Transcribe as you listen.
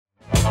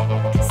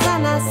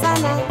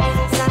sana,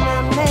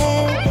 sáname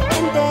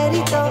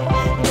enterito,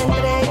 me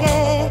entregué,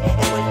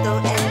 envuelto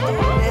en tu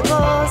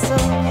rebozo,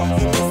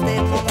 en este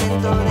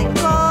momento de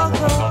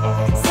encojo.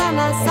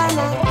 Sana,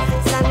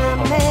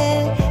 sáname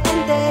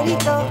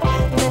enterito,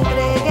 me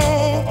entregué,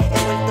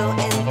 envuelto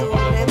en tu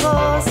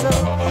rebozo,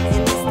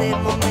 en este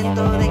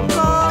momento de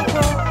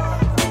encojo.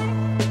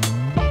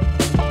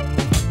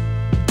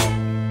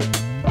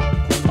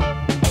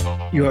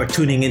 You are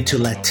tuning into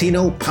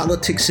Latino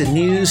Politics and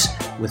News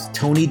with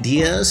Tony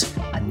Diaz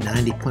on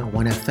 90.1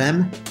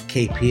 FM,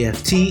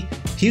 KPFT,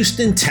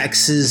 Houston,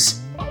 Texas.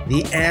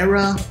 The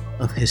era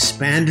of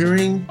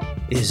Hispandering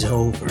is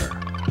over.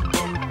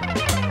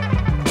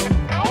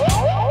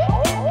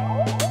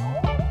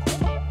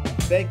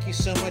 Thank you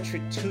so much for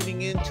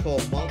tuning in to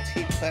a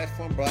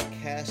multi-platform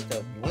broadcast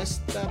of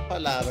Nuestra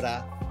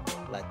Palabra,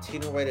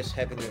 Latino Writers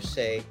Having Their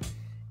Say,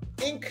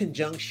 in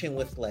conjunction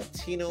with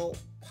Latino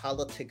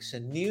Politics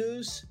and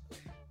News.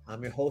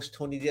 I'm your host,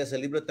 Tony Diaz,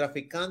 El Libro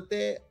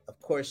Traficante. Of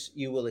course,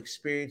 you will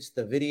experience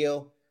the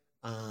video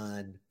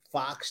on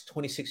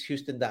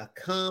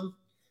fox26houston.com.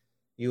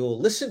 You will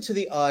listen to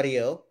the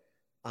audio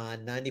on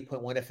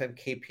 90.1 FM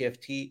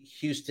KPFT,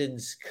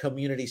 Houston's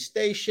community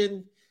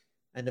station.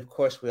 And of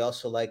course, we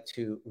also like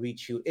to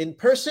reach you in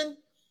person.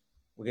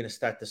 We're going to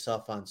start this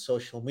off on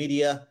social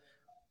media.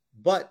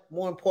 But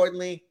more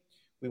importantly,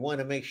 we want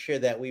to make sure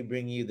that we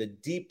bring you the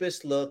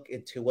deepest look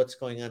into what's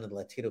going on in the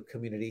Latino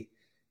community.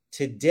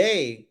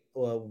 Today,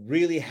 we're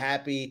really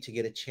happy to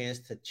get a chance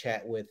to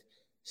chat with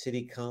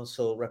City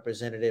Council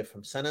Representative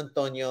from San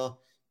Antonio,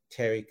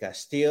 Terry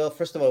Castillo.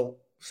 First of all,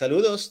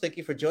 saludos. Thank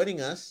you for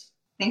joining us.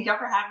 Thank you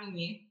for having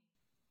me.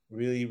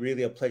 Really,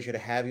 really a pleasure to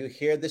have you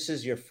here. This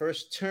is your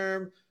first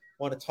term.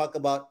 I want to talk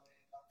about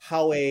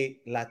how a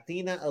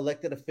Latina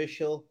elected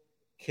official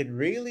can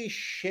really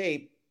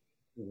shape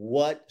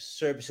what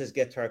services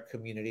get to our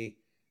community.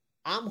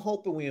 I'm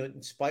hoping we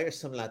inspire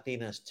some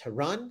Latinas to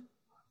run.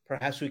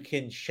 Perhaps we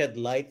can shed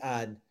light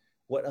on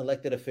what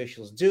elected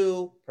officials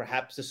do.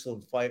 Perhaps this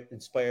will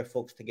inspire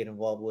folks to get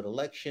involved with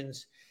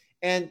elections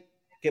and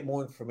get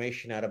more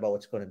information out about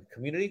what's going on in the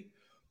community.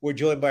 We're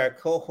joined by our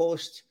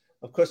co-host,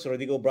 of course,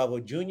 Rodrigo Bravo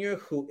Jr.,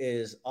 who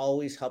is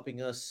always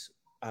helping us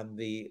on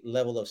the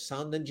level of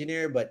sound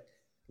engineer, but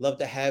love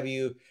to have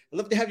you. I'd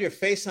love to have your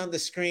face on the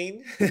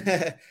screen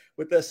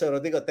with us. So,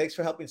 Rodrigo, thanks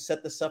for helping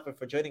set this up and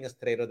for joining us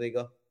today,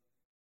 Rodrigo.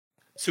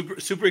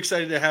 Super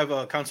excited to have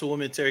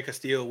Councilwoman Terry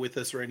Castillo with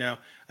us right now.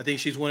 I think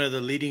she's one of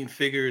the leading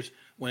figures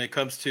when it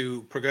comes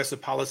to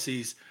progressive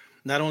policies,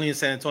 not only in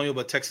San Antonio,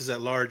 but Texas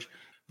at large.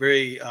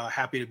 Very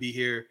happy to be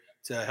here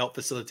to help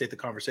facilitate the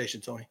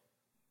conversation, Tony.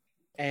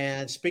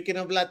 And speaking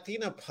of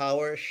Latina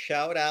power,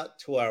 shout out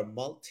to our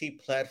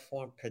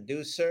multi-platform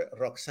producer,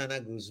 Roxana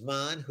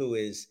Guzman, who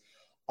is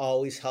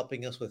always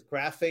helping us with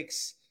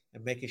graphics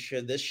and making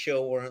sure this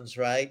show runs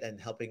right and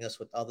helping us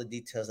with all the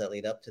details that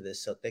lead up to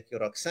this. So thank you,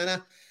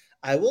 Roxana.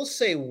 I will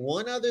say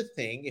one other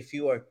thing. If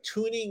you are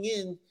tuning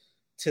in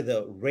to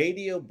the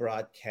radio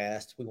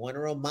broadcast, we want to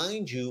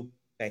remind you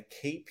that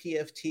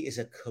KPFT is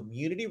a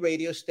community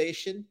radio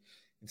station.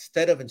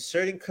 Instead of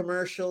inserting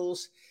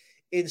commercials,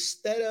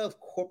 instead of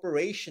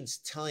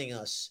corporations telling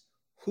us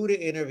who to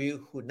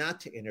interview, who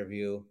not to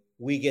interview,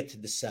 we get to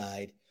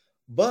decide.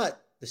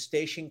 But the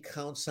station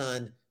counts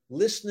on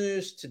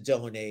listeners to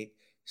donate.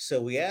 So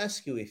we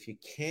ask you, if you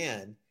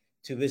can,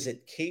 to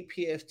visit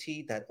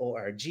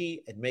kpft.org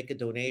and make a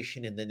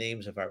donation in the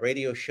names of our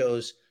radio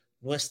shows,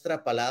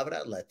 Nuestra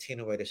Palabra,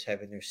 Latino Writers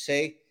Having Their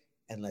Say,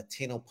 and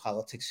Latino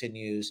Politics and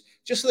News,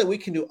 just so that we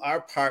can do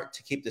our part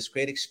to keep this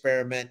great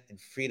experiment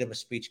and freedom of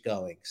speech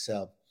going.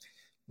 So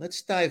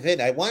let's dive in.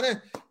 I want to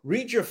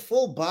read your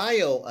full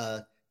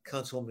bio,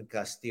 Councilwoman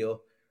Castillo,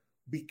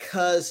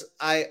 because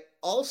I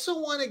also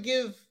want to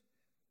give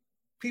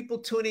people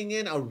tuning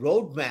in a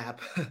roadmap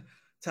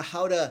to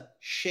how to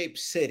shape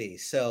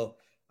cities. So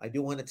I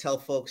do want to tell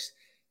folks,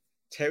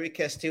 Terry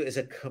Castillo is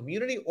a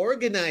community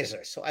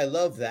organizer. So I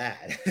love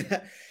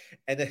that.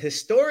 And a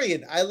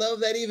historian, I love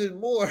that even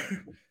more,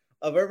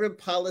 of urban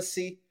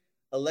policy,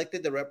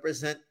 elected to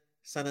represent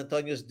San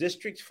Antonio's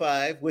District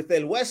 5 with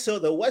El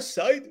Hueso, the West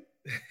Side,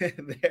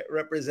 there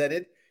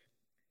represented.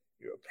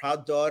 You're a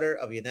proud daughter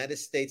of United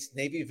States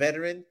Navy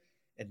veteran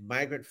and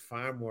migrant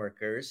farm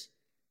workers.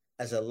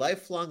 As a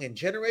lifelong and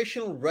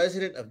generational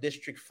resident of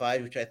District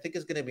 5, which I think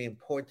is going to be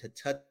important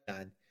to touch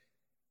on,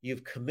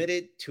 you've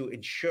committed to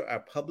ensure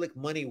our public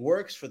money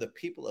works for the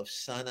people of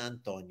San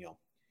Antonio.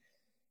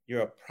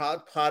 You're a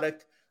proud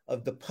product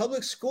of the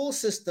public school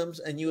systems,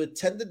 and you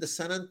attended the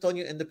San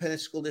Antonio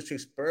Independent School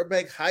District's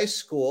Burbank High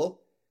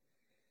School.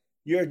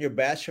 You earned your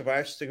Bachelor of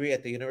Arts degree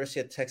at the University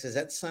of Texas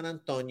at San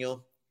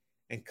Antonio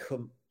and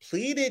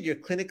completed your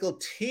clinical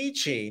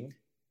teaching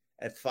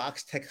at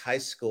Fox Tech High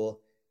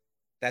School.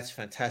 That's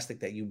fantastic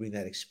that you bring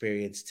that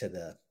experience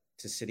to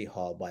City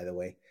Hall, by the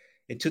way.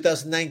 In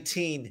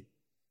 2019,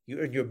 you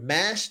earned your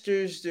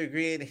master's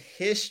degree in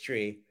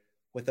history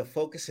with a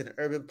focus in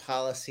urban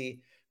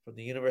policy from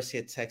the University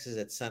of Texas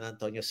at San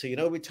Antonio. So,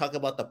 we talk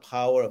about the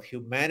power of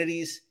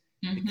humanities,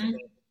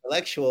 becoming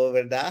intellectual,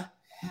 ¿verdad?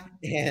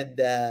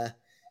 And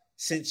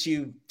Since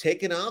you've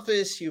taken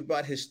office, you've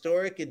brought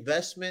historic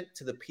investment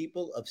to the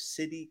people of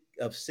City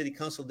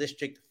Council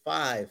District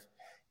 5,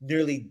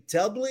 nearly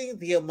doubling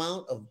the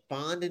amount of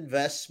bond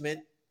investment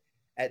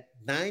at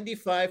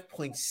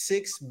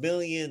 $95.6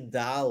 million.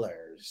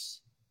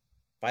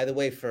 By the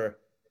way, for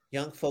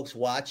young folks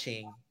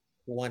watching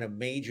who want to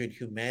major in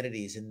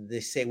humanities and they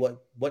say,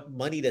 what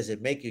money does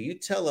it make you? You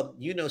tell them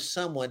you know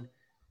someone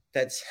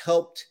that's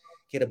helped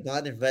get a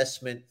bond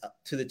investment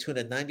to the tune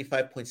of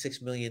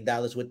 $95.6 million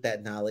with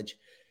that knowledge.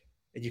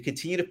 And you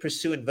continue to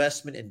pursue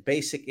investment in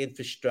basic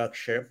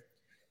infrastructure.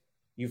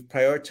 You've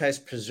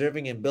prioritized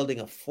preserving and building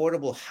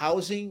affordable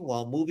housing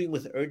while moving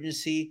with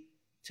urgency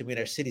to meet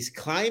our city's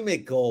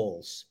climate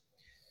goals.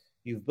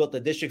 You've built a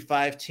District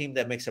 5 team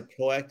that makes a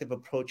proactive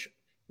approach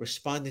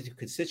responding to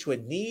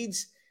constituent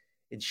needs,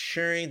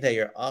 ensuring that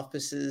your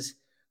offices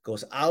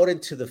goes out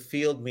into the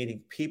field,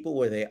 meeting people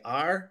where they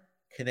are,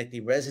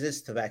 connecting residents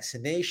to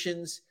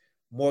vaccinations,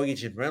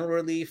 mortgage and rental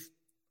relief,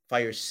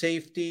 fire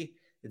safety,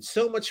 and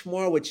so much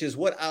more, which is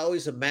what I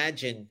always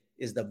imagine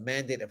is the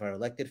mandate of our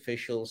elected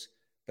officials,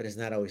 but is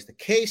not always the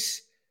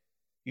case.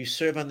 You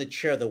serve on the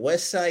chair of the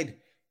West Side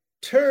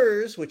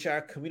TERS, which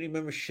our community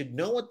members should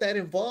know what that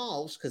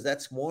involves, because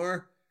that's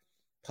more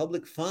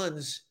public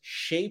funds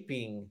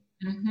shaping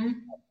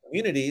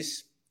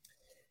communities.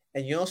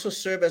 And you also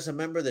serve as a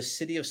member of the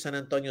City of San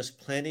Antonio's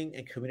Planning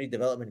and Community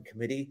Development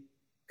Committee,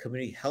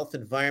 Community Health,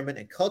 Environment,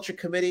 and Culture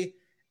Committee,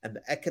 and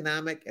the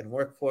Economic and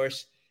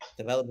Workforce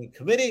Development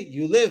Committee.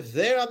 You live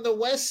there on the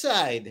West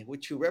Side,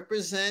 which you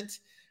represent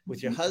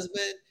with your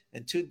husband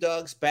and two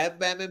dogs, Bam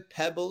Bam and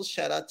Pebbles.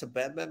 Shout out to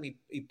Bam Bam y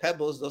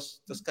Pebbles,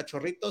 dos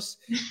cachorritos.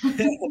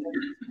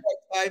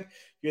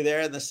 You're there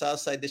in the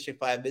South Side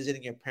District 5,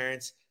 visiting your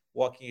parents,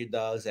 walking your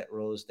dogs at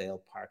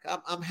Rosedale Park.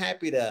 I'm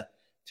happy to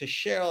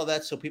share all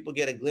that so people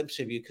get a glimpse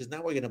of you, because now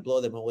we're going to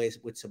blow them away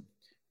with some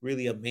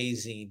really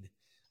amazing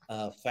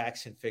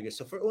facts and figures.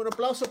 So, for un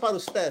aplauso para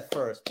usted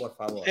first, por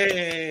favor.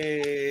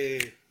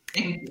 Hey.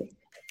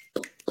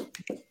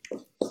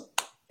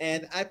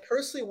 And I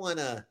personally want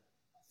to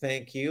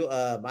thank you.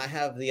 I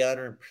have the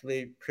honor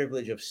and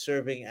privilege of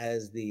serving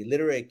as the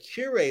literary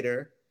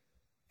curator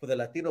for the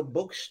Latino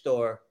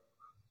bookstore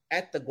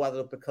at the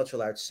Guadalupe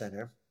Cultural Arts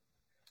Center.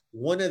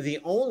 One of the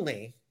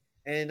only,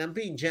 and I'm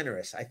being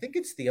generous, I think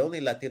it's the only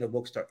Latino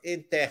bookstore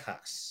in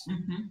Texas.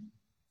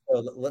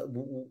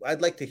 So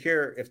I'd like to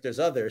hear if there's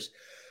others,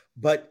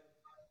 but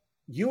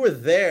you were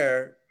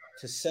there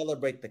to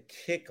celebrate the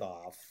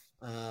kickoff.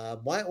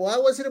 Why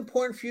was it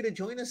important for you to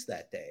join us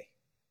that day?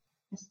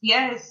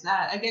 Yes.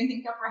 Again,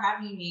 thank you for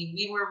having me.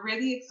 We were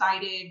really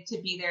excited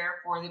to be there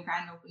for the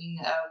grand opening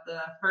of the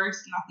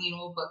first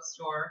Latino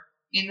bookstore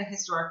in the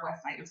historic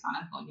West Side of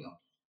San Antonio,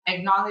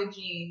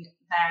 acknowledging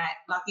that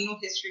Latino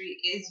history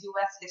is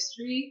U.S.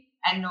 history,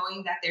 and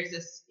knowing that there's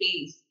a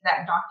space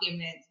that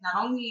documents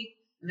not only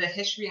the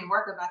history and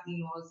work of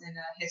Latinos in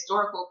a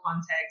historical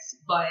context,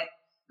 but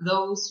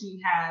those who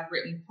have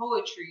written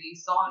poetry,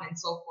 so on and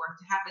so forth,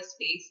 to have a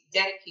space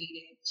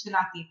dedicated to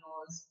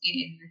Latinos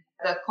in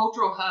the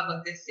cultural hub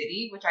of this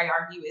city, which I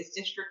argue is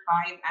District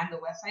 5 and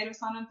the West Side of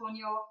San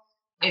Antonio,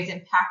 is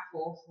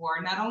impactful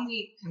for not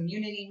only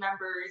community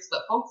members,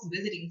 but folks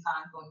visiting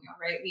San Antonio,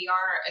 right? We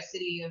are a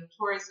city of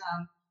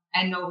tourism,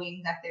 and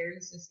knowing that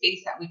there's a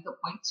space that we could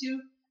point to,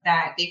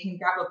 that they can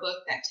grab a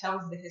book that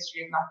tells the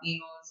history of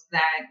Latinos,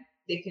 that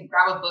they can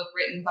grab a book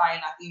written by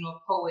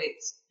Latino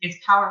poets, is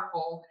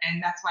powerful.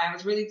 And that's why I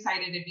was really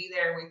excited to be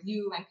there with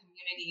you and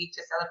community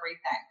to celebrate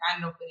that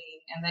grand opening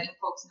and letting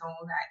folks know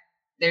that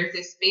there's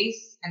this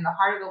space in the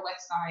heart of the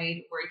West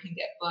Side where you can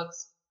get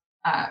books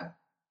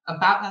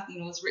about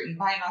Latinos, written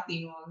by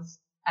Latinos,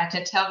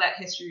 to tell that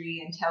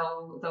history and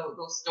tell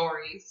those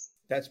stories.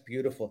 That's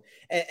beautiful.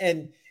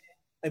 And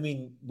I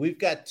mean, we've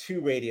got two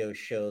radio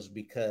shows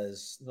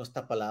because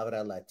Nuestra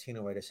Palabra,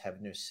 Latino Writers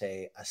Have No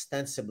Say,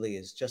 ostensibly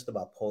is just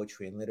about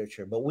poetry and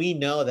literature. But we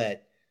know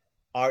that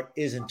art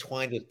is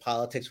entwined with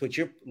politics, which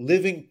you're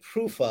living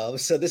proof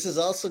of. So this is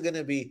also going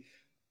to be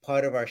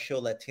part of our show,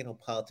 Latino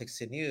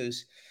Politics and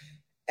News.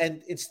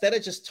 And instead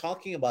of just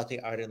talking about the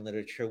art and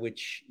literature,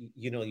 which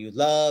you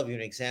love, you're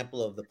an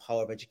example of the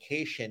power of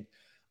education,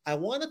 I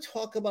want to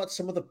talk about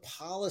some of the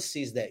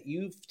policies that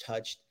you've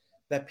touched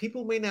that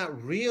people may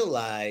not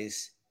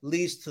realize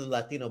leads to the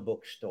Latino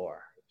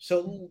bookstore.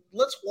 So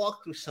let's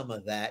walk through some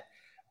of that,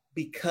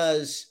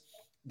 because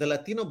the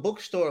Latino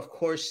bookstore, of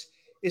course,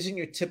 isn't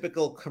your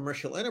typical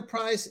commercial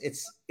enterprise.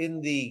 It's in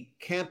the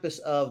campus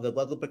of the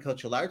Guadalupe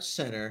Cultural Arts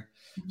Center.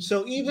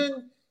 So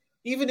even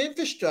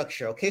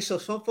infrastructure, okay? So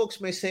some folks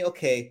may say,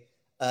 okay,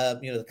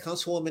 the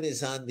councilwoman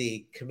is on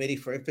the Committee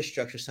for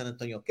Infrastructure San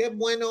Antonio. Que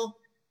bueno.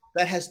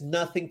 That has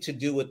nothing to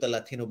do with the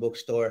Latino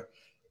bookstore.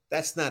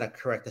 That's not a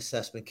correct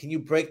assessment. Can you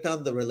break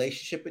down the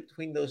relationship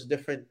between those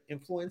different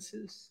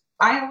influences?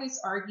 I always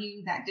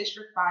argue that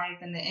District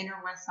 5 and the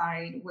Inner West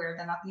Side, where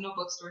the Latino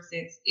bookstore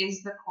sits,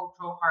 is the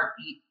cultural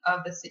heartbeat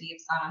of the city of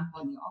San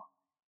Antonio.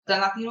 The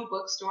Latino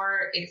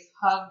bookstore is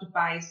hubbed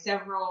by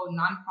several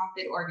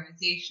nonprofit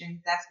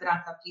organizations, the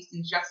Esperanza Peace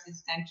and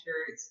Justice Center,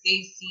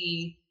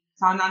 STACY,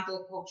 San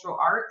Antonio Cultural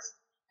Arts.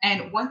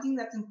 And one thing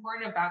that's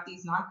important about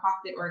these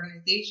nonprofit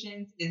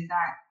organizations is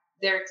that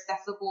they're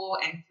accessible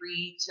and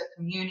free to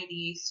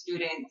community,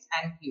 students,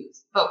 and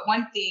youth. But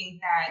one thing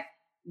that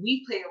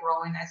we play a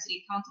role in as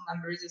city council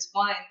members is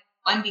one,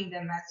 funding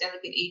them as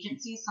delegate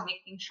agencies, so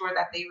making sure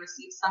that they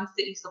receive some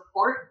city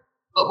support.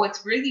 But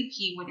what's really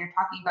key when you're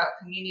talking about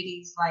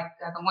communities like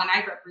the one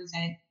I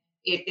represent,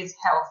 it is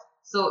health.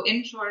 So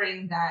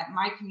ensuring that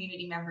my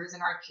community members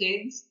and our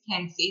kids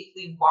can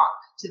safely walk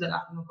to the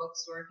Latino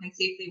bookstore, can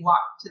safely walk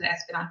to the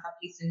Esperanza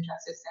Peace and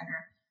Justice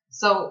Center.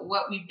 So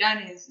what we've done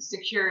is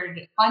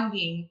secured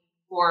funding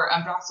for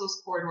Brazos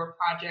Corridor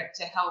project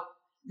to help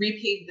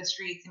repave the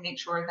streets and make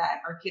sure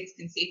that our kids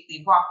can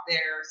safely walk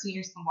there,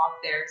 seniors can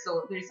walk there.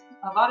 So there's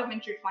a lot of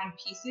intertwined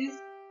pieces,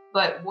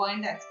 but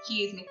one that's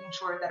key is making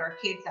sure that our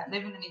kids that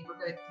live in the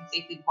neighborhood can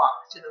safely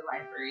walk to the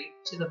library,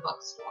 to the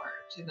bookstore,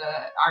 to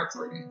the arts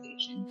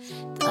organization.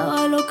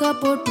 Estaba loca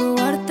por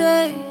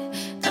probarte,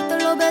 darte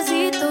los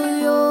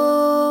besitos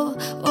yo.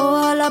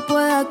 Ojalá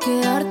pueda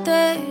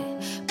quedarte,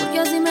 porque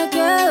así me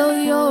quedo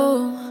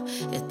yo.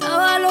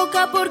 Estaba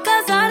loca por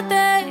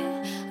casarte,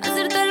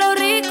 hacerte lo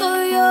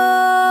rico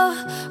yo.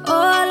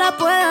 Ojalá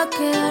pueda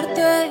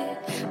quedarte,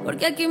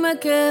 porque aquí me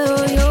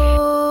quedo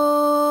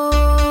yo.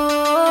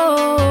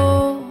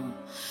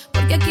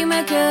 Porque aquí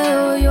me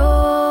quedo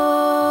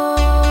yo.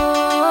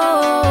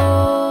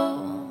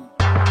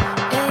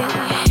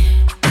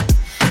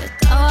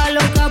 Estaba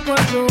loca por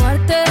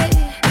probarte,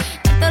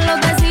 darte los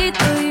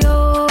besitos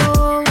yo.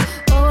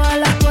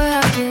 Ojalá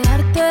pueda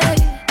quedarte,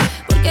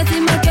 porque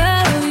si me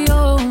quedo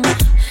yo.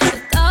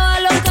 Estaba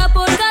loca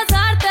por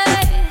casarte,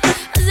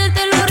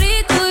 hacerte lo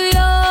rico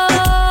yo.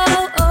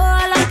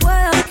 Ojalá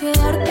pueda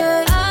quedarte.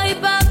 Ay,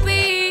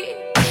 papi,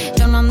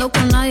 yo no ando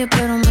con nadie,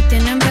 pero me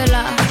tienen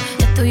velada.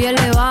 Estoy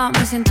elevada,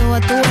 me siento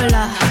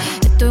batuela.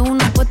 Estoy en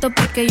unos puestos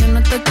porque yo no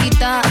estoy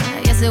quitada.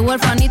 Y ese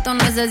huerfanito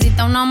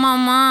necesita una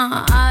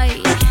mamá.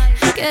 Ay,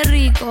 qué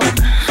rico,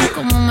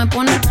 como me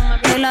pone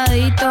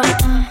peladito.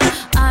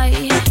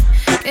 Ay,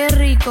 qué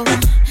rico,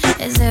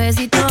 ese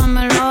besito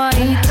dámelo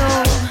bajito.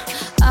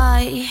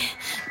 Ay,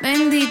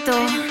 bendito,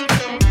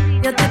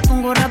 yo te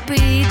pongo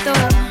rapidito.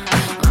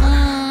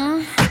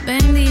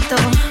 Bendito,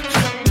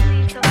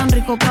 tan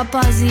rico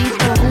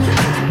papacito.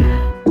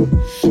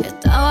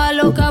 Estaba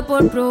loca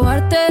por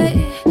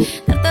probarte,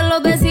 darte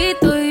los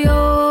besitos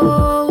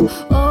yo.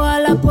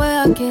 Ojalá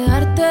pueda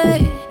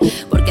quedarte,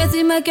 porque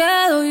si me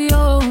quedo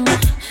yo.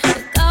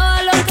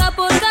 Estaba loca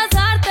por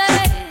casarte,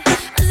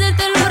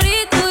 hacerte lo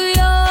rico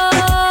yo.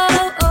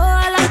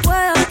 Ojalá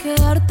pueda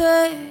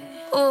quedarte.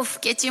 Uf,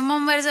 qué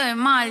chimón verso de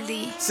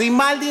Maldi. Sin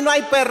Maldi no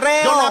hay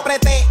perreo. Yo la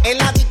apreté en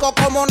la disco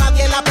como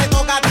nadie la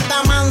apretó,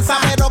 gatita mansa.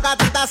 Pero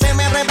gatita se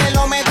me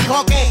reveló, me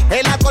dijo que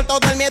el alcohol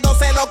todo el miedo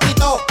se lo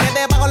quitó. Que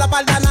debajo la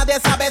falda nadie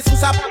sabe si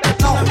usa.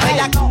 No,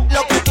 ella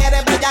lo que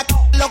quiere, bella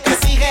lo que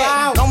sigue.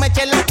 No me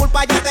eches la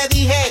culpa, ya te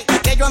dije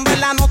que yo en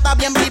verdad no está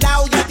bien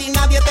virado y a ti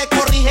nadie te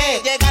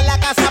corrige. Llega a la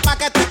casa pa'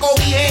 que te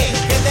cobije.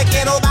 Que te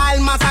quiero dar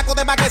más saco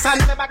de pa' que sal.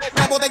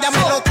 La botella me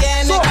lo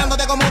tiene,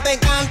 cándote como te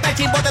encanta. El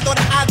chimbote tú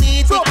eres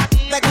adicto.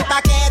 Te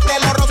gusta que te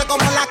lo roce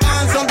como la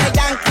canción de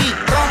Yankee.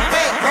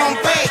 Rompe,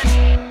 rompe.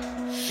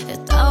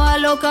 Estaba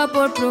loca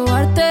por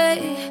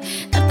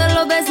probarte, darte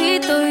los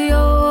besitos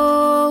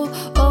yo.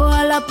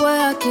 Ojalá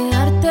pueda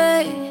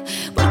quedarte,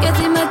 porque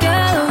si me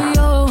quedo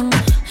yo.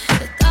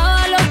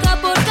 Estaba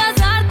loca por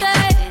casarte,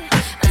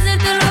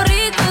 hacerte lo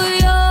rico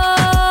yo.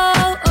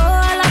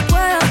 Ojalá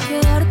pueda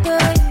quedarte,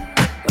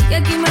 porque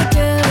aquí me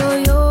quedo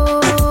yo.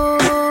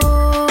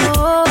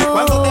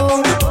 Cuando te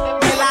pongas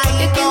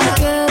Porque aquí me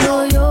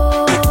quedo yo.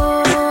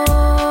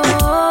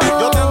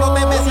 yo tengo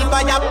de besito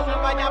allá.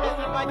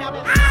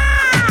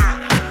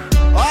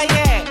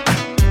 Oye,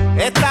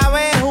 esta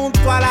vez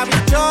junto a la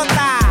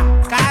bichota,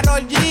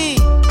 Karol G,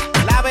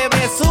 la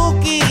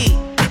Bebezuki,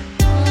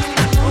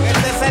 con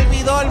este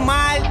servidor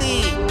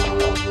Maldi.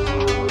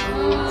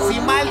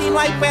 Sin Maldi no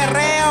hay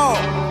perreo.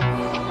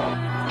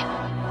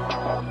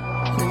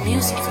 The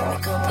music from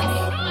the company.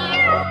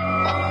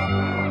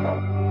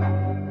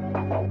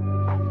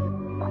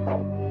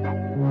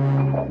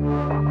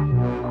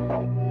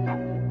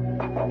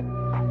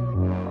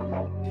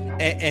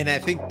 And I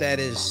think that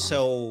is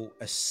so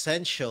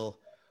essential,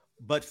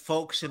 but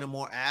folks in a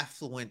more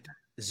affluent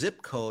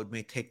zip code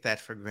may take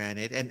that for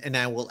granted. And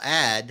I will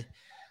add,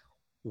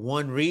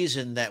 one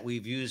reason that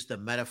we've used the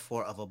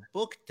metaphor of a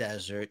book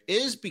desert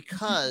is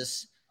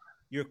because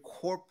your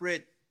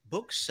corporate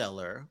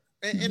bookseller,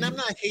 and I'm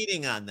not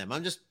hating on them,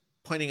 I'm just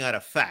pointing out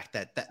a fact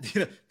that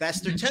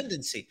that's their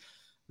tendency.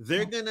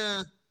 They're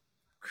gonna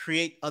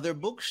create other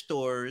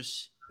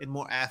bookstores in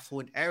more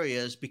affluent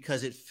areas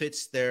because it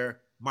fits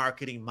their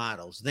marketing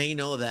models. They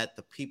know that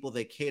the people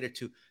they cater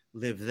to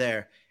live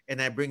there.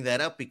 And I bring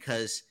that up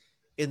because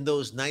in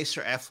those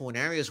nicer affluent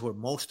areas where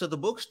most of the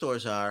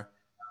bookstores are,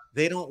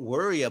 they don't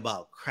worry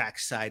about cracked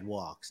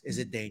sidewalks. Is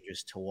it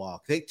dangerous to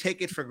walk? They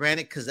take it for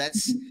granted because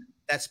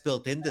that's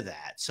built into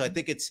that. So I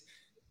think it's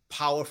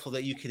powerful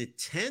that you can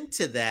attend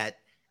to that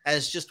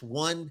as just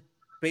one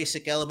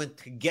basic element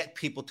to get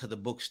people to the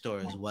bookstore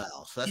as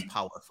well. So that's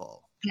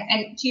powerful.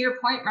 And to your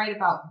point, right,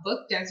 about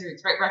book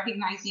deserts, right,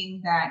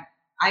 recognizing that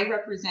I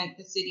represent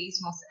the city's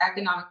most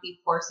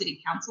economically poor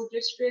city council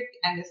district,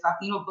 and this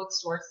Latino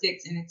bookstore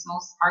sits in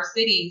our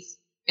city's,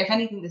 if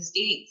anything, the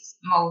state's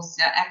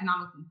most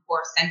economically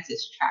poor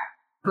census tract.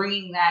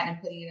 Bringing that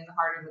and putting it in the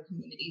heart of the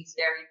community is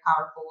very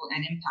powerful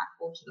and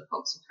impactful to the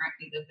folks who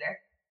currently live there.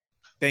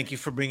 Thank you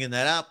for bringing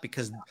that up,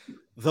 because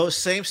those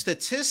same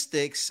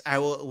statistics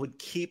would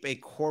keep a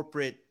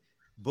corporate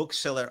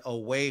bookseller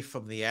away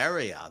from the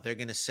area. They're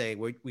going to say,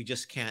 we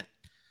just can't,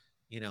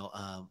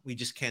 we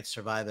just can't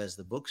survive as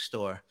the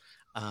bookstore.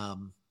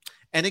 And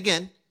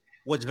again,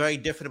 what's very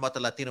different about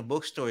the Latino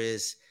bookstore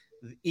is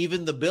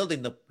even the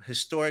building, the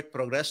historic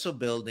Progreso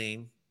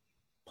building,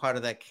 part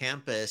of that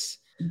campus,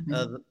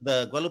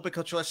 the Guadalupe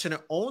Cultural Arts Center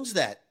owns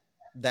that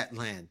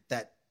land,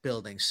 that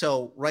building.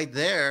 So right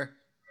there,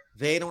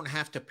 they don't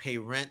have to pay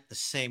rent the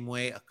same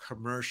way a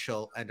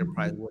commercial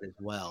enterprise would as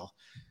well.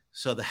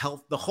 So the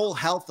whole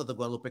health of the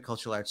Guadalupe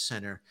Cultural Arts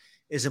Center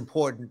is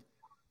important,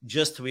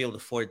 just to be able to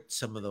afford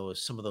some of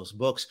those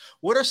books.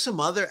 What are some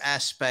other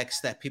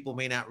aspects that people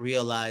may not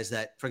realize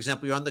that, for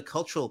example, you're on the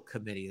cultural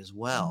committee as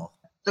well?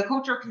 The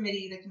cultural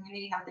committee, the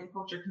Community Health and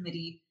Culture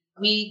Committee,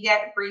 we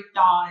get briefed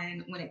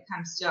on when it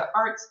comes to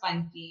arts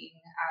funding,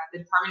 the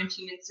Department of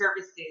Human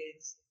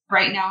Services.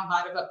 Right now, a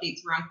lot of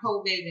updates around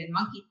COVID and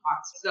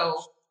monkeypox. So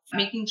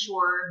making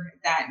sure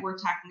that we're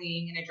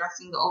tackling and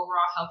addressing the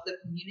overall health of the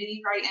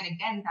community, right? And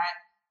again, that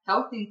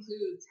health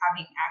includes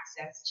having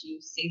access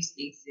to safe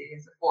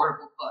spaces,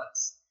 affordable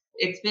books.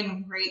 It's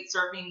been great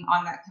serving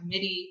on that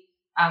committee.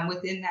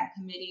 Within that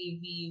committee,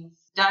 we've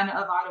done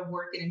a lot of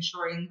work in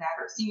ensuring that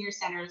our senior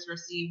centers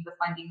receive the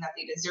funding that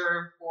they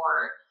deserve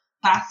for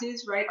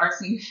classes, right? Our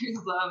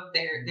seniors love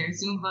their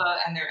Zumba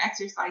and their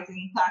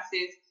exercising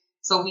classes.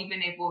 So we've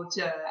been able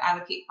to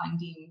allocate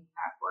funding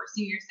for our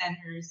senior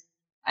centers,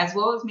 as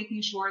well as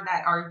making sure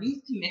that our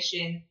youth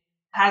commission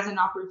has an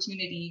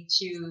opportunity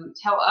to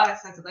tell us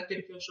as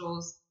elected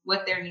officials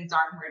what their needs are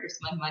and where to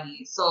spend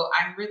money. So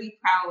I'm really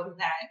proud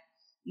that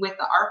with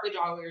the ARPA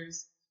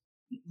dollars,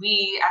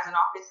 we as an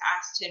office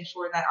asked to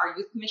ensure that our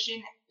youth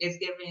commission is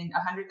given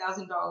 $100,000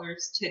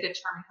 to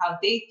determine how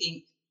they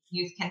think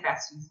youth can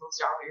best use those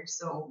dollars.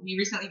 So we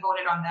recently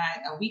voted on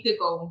that a week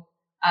ago.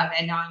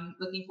 And now I'm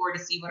looking forward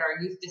to see what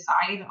our youth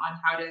decide on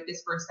how to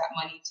disperse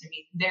that money to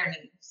meet their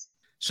needs.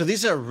 So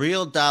these are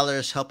real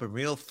dollars helping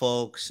real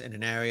folks in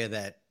an area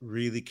that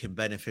really can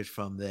benefit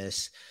from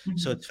this.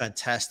 So it's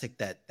fantastic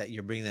that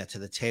you're bringing that to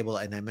the table.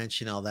 And I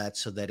mention all that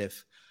so that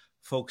if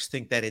folks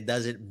think that it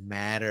doesn't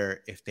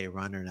matter if they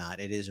run or not,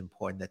 it is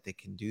important that they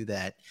can do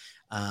that.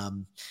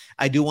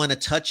 I do want to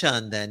touch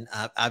on then,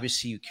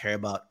 obviously you care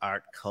about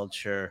art,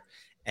 culture,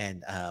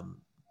 and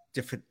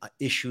different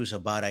issues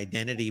about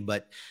identity.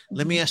 But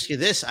let me ask you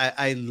this.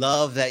 I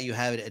love that you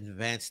have an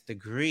advanced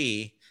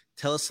degree.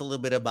 Tell us a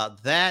little bit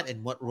about that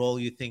and what role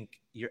you think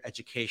your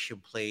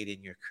education played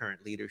in your current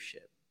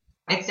leadership.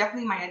 It's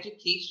definitely my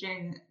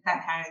education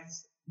that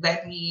has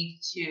led me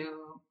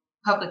to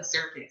public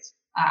service.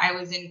 I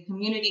was in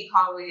community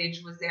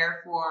college, was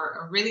there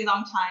for a really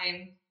long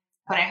time,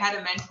 but I had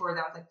a mentor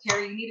that was like,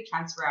 Terry, you need to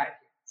transfer out of here.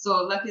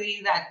 So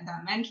luckily that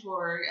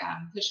mentor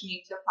pushed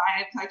me to apply.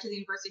 I applied to the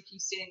University of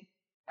Houston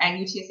and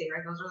UTSA,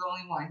 right? Those were the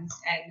only ones.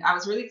 And I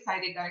was really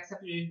excited that I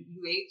accepted a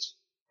UH.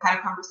 Had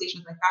a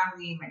conversation with my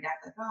family, and my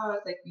dad's like, oh,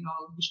 it's like, you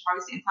should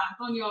probably stay in San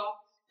Antonio.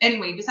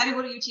 Anyway, decided to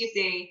go to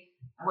UTSA,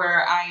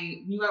 where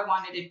I knew I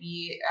wanted to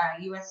be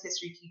a U.S.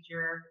 history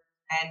teacher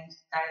and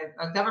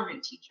a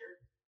government teacher.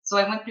 So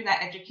I went through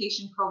that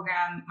education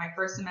program. My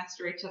first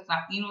semester, I took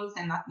Latinos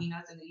and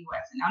Latinas in the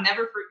U.S. And I'll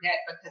never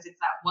forget, because it's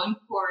that one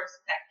course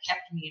that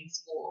kept me in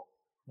school.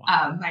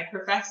 Wow. My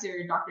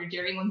professor, Dr.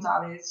 Jerry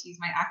Gonzalez, he's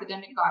my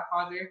academic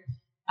godfather.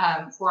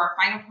 For our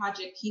final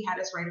project, he had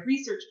us write a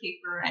research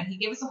paper, and he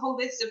gave us a whole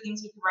list of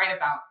things we could write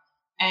about.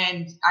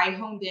 And I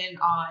honed in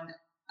on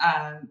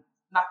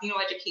Latino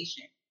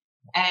education.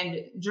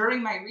 And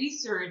during my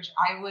research,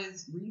 I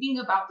was reading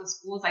about the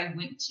schools I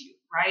went to,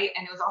 right?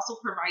 And it was also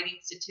providing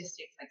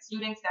statistics, like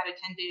students that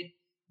attended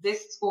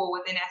this school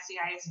within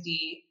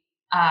SCISD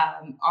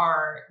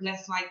are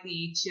less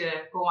likely to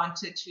go on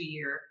to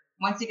 2-year.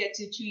 Once they get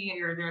to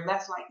 2-year, they're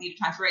less likely to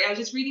transfer. I was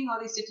just reading all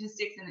these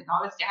statistics and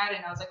all this data,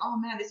 and I was like, oh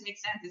man, this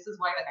makes sense. This is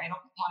why I don't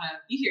want to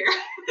be here.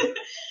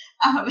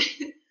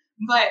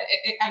 But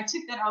I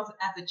took that as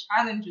a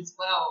challenge as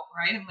well,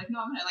 right? I'm like, no,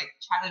 I'm going to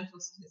challenge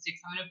those statistics.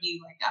 I'm going to be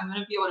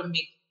able to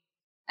make it.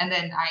 And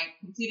then I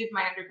completed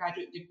my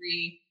undergraduate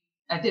degree.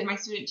 I did my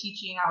student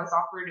teaching. I was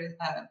offered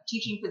a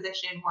teaching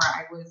position where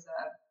I was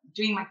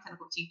doing my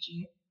clinical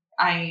teaching.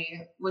 I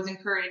was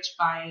encouraged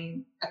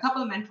by a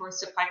couple of mentors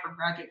to apply for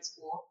graduate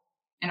school.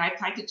 And I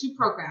applied to 2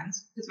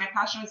 programs because my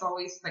passion was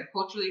always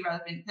culturally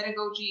relevant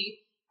pedagogy,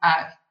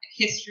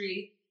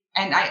 history.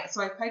 And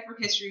so I applied for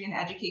history and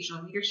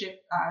educational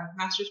leadership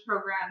master's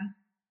program.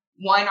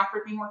 One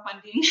offered me more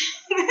funding.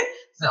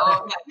 So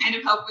that kind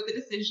of helped with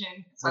the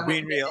decision. So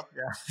being real.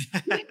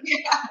 Yeah.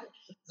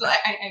 So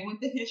I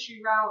went the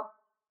history route.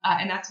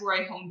 And that's where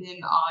I honed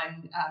in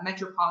on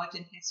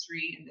metropolitan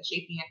history and the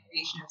shaping and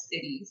creation of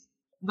cities.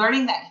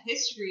 Learning that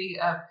history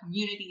of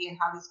community and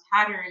how these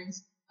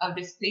patterns of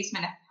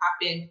displacement have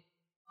happened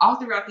all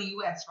throughout the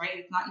U.S., right?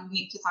 It's not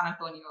unique to San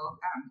Antonio.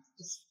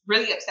 Just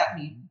really upset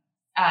me.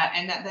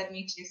 And that led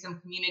me to some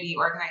community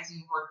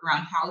organizing work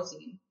around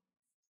housing.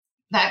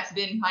 That's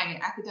been my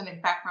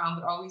academic background,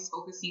 but always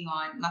focusing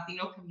on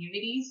Latino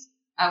communities,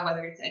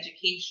 whether it's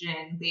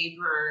education,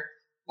 labor,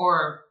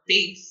 or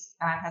faith,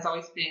 has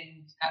always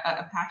been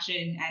a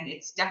passion, and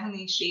it's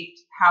definitely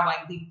shaped how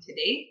I lead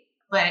today.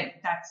 But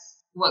that's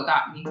what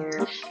got me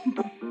here.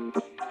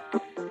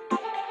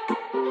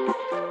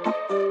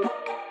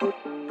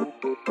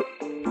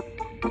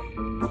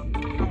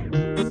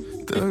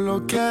 Te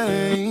bloqueé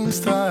de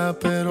Insta,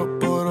 pero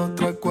por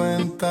otra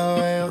cuenta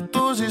veo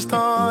tus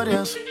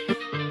historias.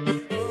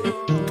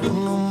 Tu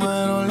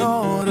número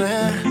lo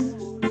borré,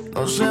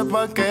 no sé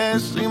pa' qué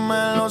si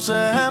me lo sé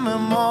de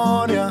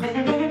memoria.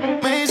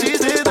 Me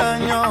hiciste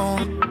daño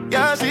y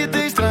así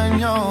te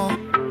extraño,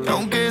 y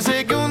aunque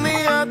sé que un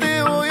día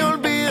te voy a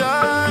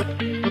olvidar,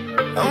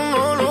 aún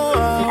no lo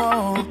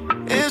hago,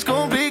 es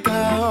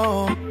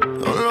complicado.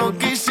 Todo lo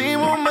que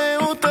hicimos me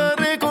gusta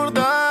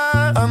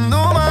recordar.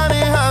 Ando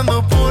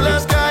manejando por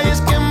las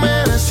calles que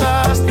me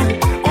besaste,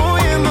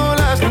 oyendo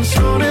las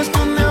canciones que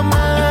un día me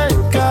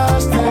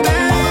dedicaste. Te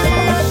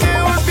diría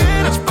que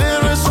volvieras,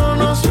 pero eso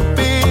no se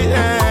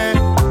pide.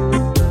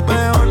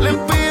 Mejor le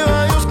pido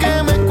a Dios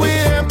que me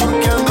cuide,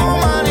 porque ando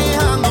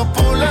manejando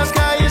por las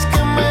calles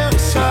que me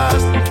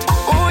besaste,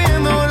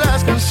 oyendo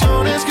las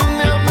canciones que un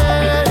día me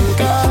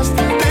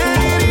dedicaste. Te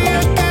diría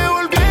que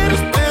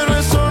volvieras, pero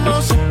eso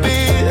no se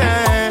pide.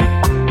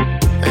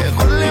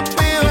 Mejor le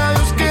pido a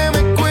Dios que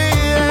me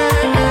cuide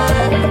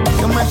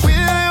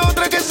de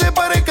otra que se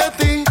parezca a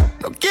ti.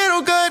 No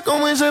quiero caer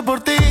como hice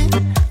por ti.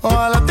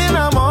 Ojalá te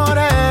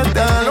enamores, te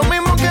haga lo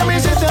mismo que me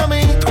hiciste a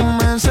mí. Tú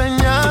me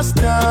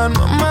enseñaste a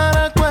no amar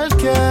a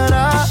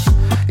cualquiera,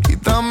 y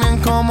también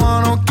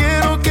como no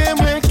quiero que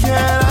me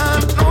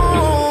quieran.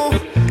 No,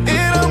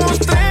 éramos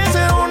tres,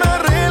 era una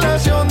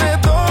relación de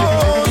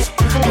dos.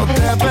 No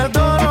te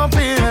perdono,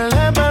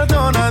 pídele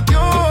perdón a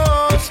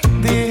Dios.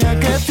 Dije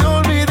que te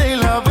olvidé y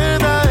la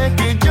verdad es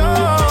que yo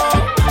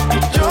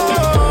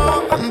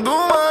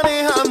ando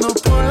manejando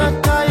por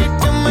la calle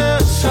que me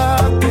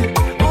besaste,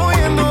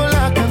 oyendo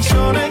las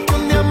canciones que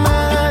un día me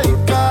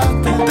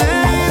dedicaste. Te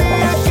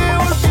diría que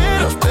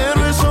volvieras, pero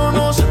eso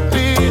no se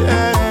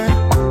pide.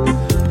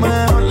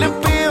 Mejor le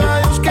pido a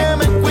Dios que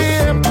me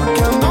cuide,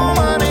 porque ando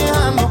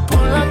manejando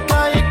por la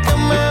calle que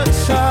me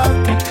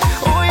besaste,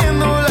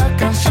 oyendo las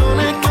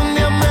canciones que un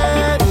día me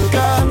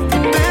dedicaste.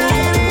 Te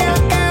diría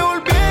que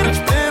volvieras,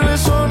 pero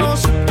eso no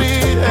se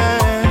pide.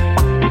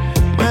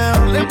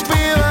 Mejor le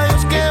pido a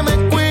Dios que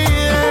me cuide.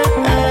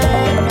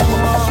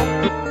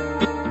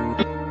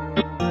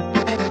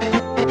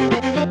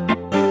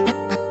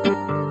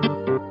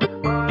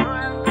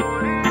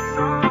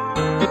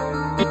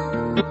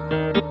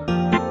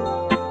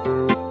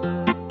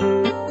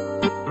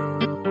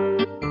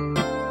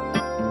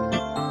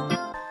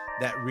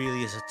 That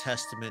really is a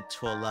testament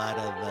to a lot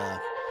of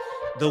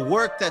the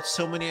work that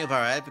so many of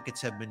our advocates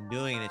have been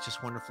doing, and it's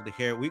just wonderful to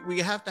hear. We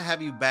have to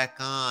have you back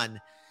on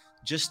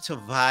just to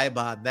vibe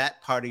on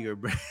that part of your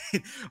brain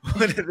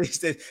one of these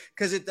days,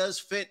 because it does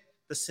fit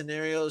the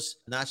scenarios,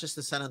 not just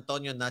in San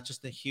Antonio, not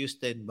just in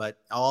Houston, but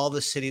all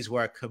the cities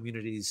where our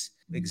communities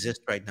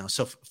exist right now.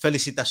 So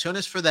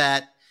felicitaciones for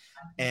that,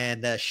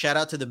 and shout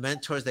out to the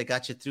mentors that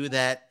got you through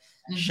that.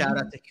 Shout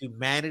out to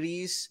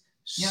humanities.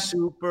 Yeah.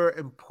 Super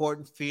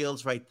important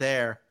fields right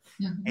there.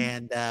 Mhm.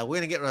 And we're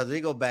going to get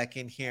Rodrigo back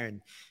in here.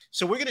 And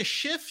so we're going to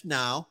shift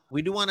now.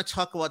 We do want to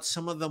talk about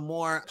some of the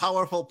more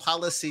powerful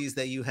policies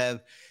that you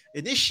have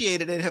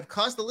initiated and have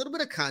caused a little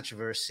bit of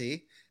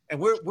controversy. And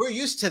we're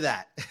used to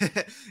that.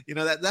 You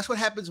know, that's what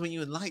happens when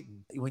you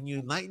enlighten. When you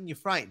enlighten, you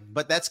frighten.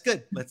 But that's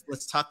good.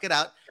 Let's talk it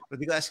out.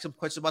 Rodrigo, ask some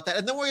questions about that.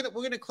 And then we're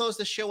gonna close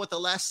the show with the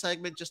last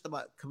segment just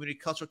about community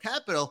cultural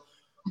capital.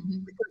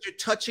 Mhm. Because you're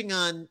touching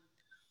on,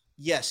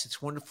 yes,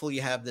 it's wonderful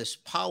you have this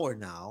power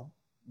now.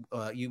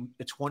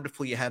 It's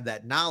wonderful you have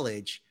that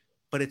knowledge,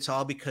 but it's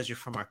all because you're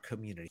from our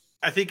community.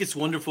 I think it's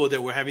wonderful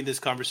that we're having this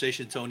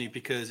conversation, Tony,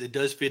 because it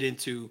does fit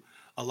into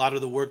a lot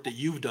of the work that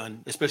you've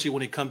done, especially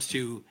when it comes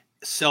to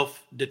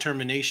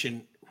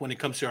self-determination, when it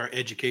comes to our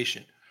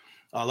education.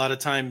 A lot of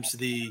times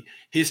the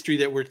history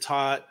that we're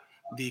taught,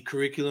 the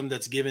curriculum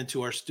that's given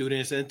to our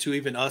students and to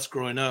even us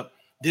growing up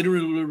didn't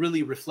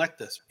really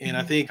reflect us. And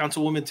I think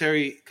Councilwoman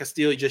Terry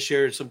Castillo just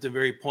shared something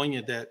very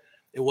poignant, that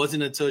it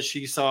wasn't until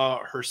she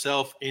saw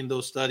herself in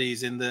those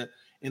studies, in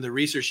the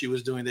research she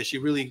was doing, that she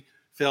really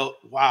felt,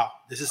 wow,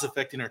 this is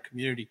affecting our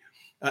community.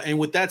 And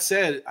with that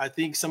said, I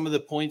think some of the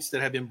points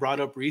that have been brought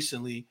up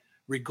recently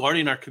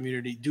regarding our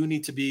community do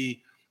need to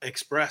be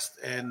expressed.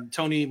 And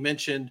Tony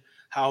mentioned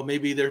how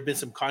maybe there have been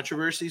some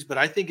controversies, but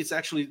I think it's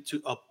actually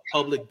to a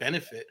public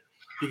benefit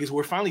because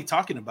we're finally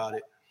talking about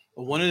it.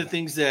 One of the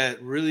things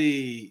that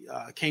really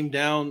came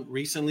down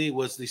recently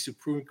was the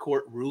Supreme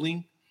Court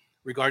ruling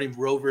regarding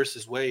Roe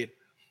versus Wade.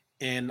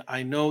 And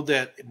I know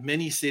that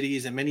many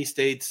cities and many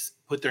states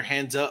put their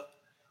hands up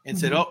and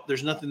said, oh,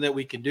 there's nothing that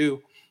we can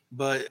do.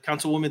 But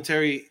Councilwoman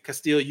Terry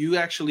Castillo, you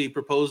actually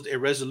proposed a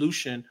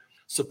resolution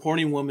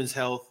supporting women's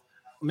health.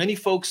 Many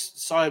folks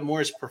saw it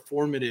more as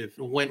performative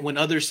when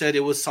others said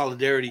it was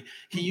solidarity.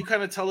 Can you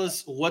kind of tell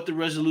us what the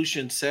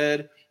resolution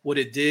said, what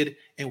it did,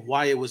 and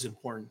why it was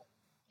important?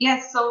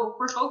 Yes, so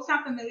for folks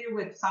not familiar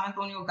with San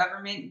Antonio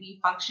government, we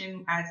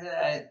function as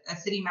a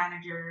city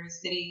manager,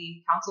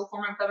 city council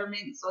form of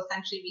government. So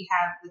essentially we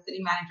have the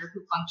city manager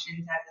who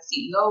functions as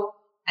the CEO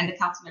and the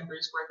council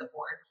members were the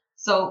board.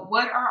 So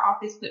what our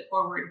office put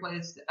forward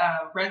was a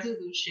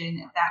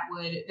resolution that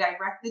would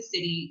direct the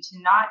city to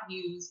not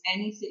use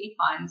any city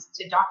funds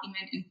to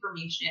document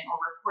information or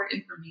report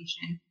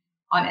information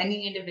on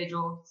any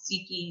individual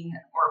seeking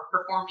or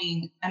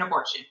performing an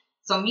abortion.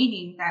 So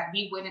meaning that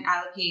we wouldn't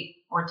allocate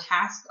or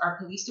task our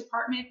police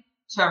department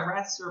to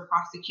arrest or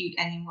prosecute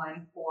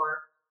anyone for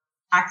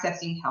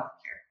accessing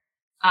healthcare.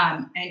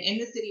 And in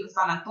the city of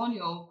San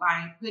Antonio,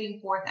 by putting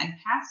forth and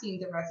passing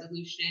the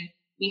resolution,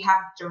 we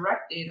have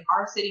directed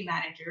our city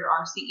manager,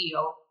 our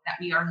CEO, that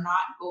we are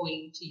not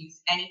going to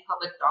use any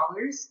public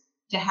dollars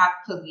to have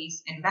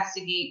police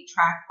investigate,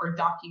 track, or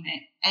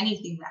document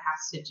anything that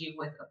has to do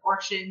with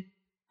abortion.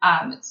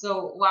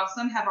 So while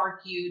some have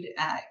argued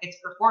it's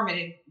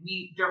performative,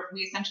 we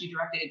essentially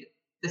directed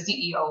the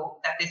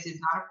CEO that this is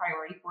not a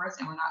priority for us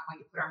and we're not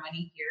going to put our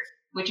money here,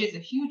 which is a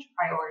huge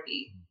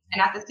priority.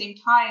 And at the same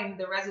time,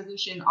 the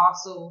resolution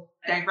also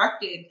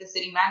directed the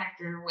city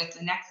manager with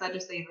the next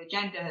legislative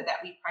agenda that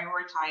we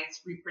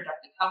prioritize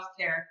reproductive health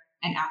care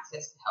and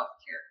access to health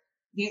care.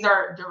 These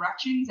are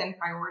directions and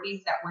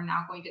priorities that we're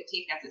now going to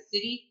take as a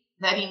city,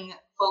 letting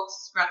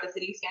folks throughout the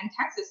city of San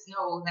Texas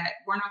know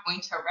that we're not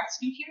going to arrest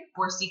you here.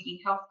 We're seeking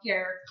health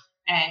care,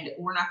 and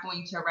we're not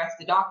going to arrest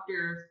the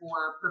doctor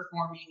for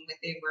performing what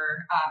they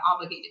were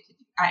obligated to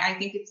do. I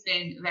think it's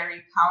been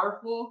very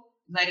powerful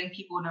letting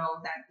people know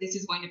that this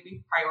is going to be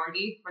a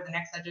priority for the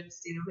next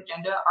legislative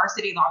agenda. Our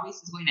city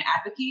lobbyist is going to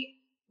advocate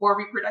for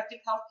reproductive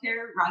health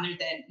care rather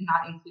than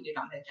not included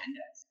on the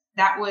agenda.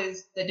 That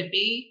was the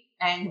debate,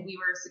 and we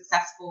were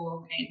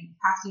successful in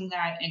passing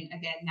that. And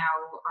again, now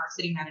our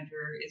city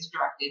manager is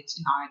directed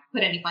to not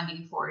put any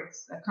funding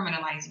towards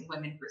criminalizing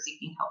women for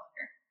seeking health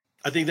care.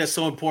 I think that's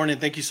so important. And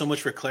thank you so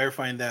much for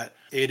clarifying that.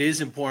 It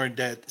is important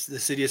that the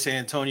city of San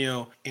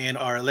Antonio and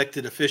our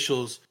elected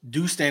officials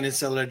do stand in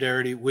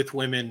solidarity with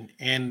women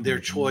and their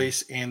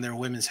choice and their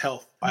women's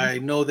health. I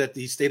know that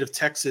the state of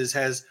Texas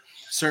has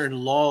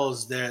certain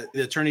laws that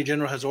the Attorney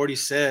General has already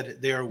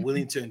said they are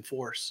willing to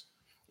enforce.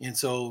 And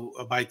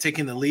so by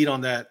taking the lead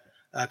on that,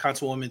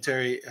 Councilwoman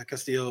Terry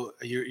Castillo,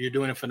 you're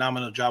doing a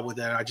phenomenal job with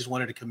that. I just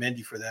wanted to commend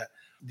you for that.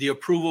 The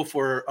approval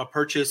for a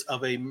purchase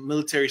of a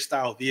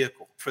military-style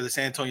vehicle for the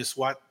San Antonio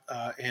SWAT,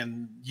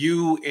 and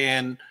you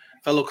and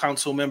fellow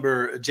council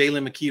member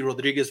Jalen McKee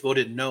Rodriguez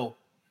voted no.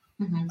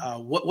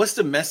 What's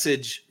the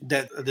message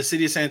that the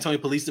City of San Antonio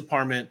Police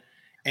Department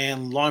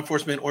and law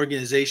enforcement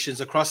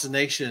organizations across the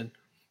nation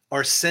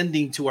are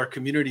sending to our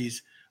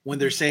communities when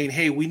they're saying,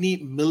 hey, we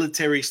need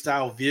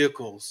military-style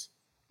vehicles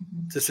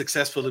to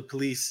successfully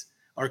police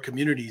our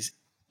communities?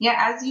 Yeah,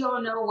 as you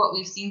all know, what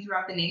we've seen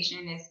throughout the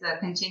nation is the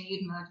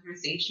continued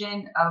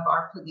militarization of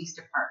our police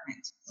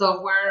department.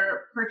 So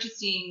we're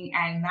purchasing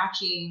and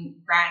matching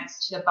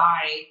grants to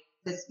buy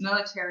this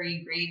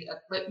military grade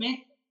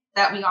equipment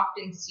that we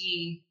often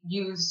see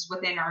used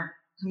within our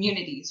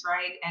communities,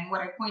 right? And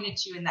what I pointed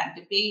to in that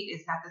debate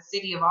is that the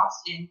city of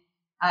Austin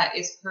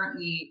is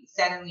currently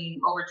settling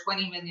over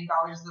 $20 million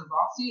of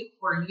lawsuit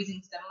for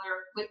using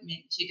similar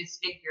equipment to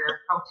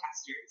disfigure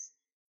protesters.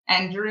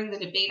 And during the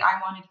debate,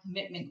 I wanted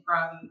commitment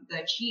from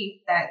the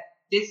chief that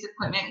this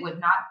equipment would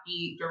not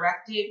be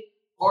directed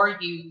or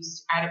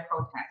used at a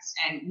protest.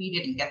 And we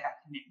didn't get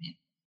that commitment.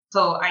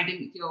 So I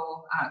didn't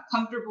feel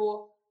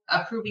comfortable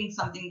approving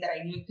something that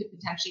I knew could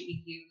potentially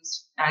be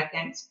used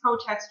against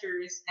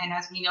protesters. And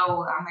as we know,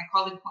 my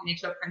colleague pointed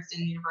to a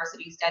Princeton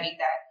University study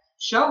that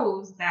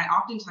shows that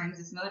oftentimes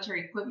this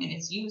military equipment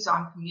is used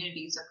on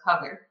communities of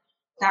color.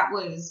 That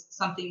was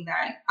something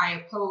that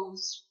I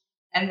opposed.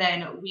 And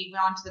then we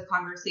went on to the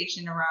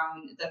conversation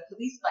around the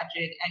police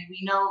budget, and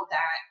we know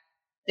that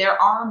there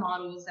are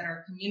models that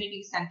are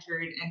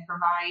community-centered and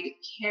provide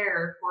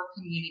care for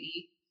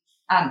community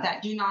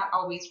that do not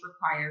always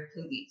require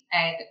police.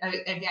 And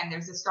again,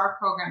 there's a STAR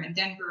program in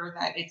Denver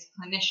that it's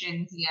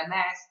clinicians,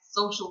 EMS,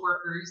 social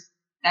workers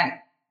that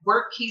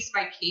work case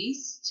by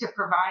case to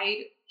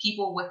provide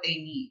people what they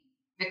need.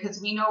 Because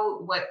we know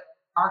what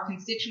our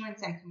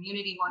constituents and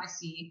community want to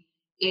see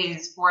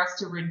is for us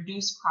to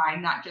reduce crime,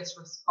 not just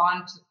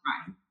respond to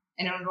crime.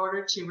 And in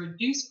order to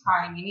reduce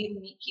crime, you need to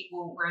meet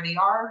people where they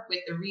are with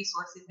the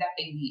resources that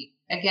they need.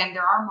 Again,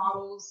 there are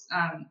models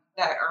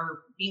that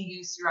are being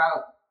used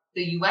throughout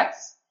the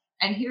U.S.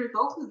 And here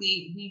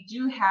locally, we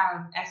do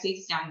have SA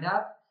Stand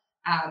Up,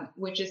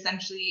 which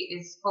essentially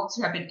is folks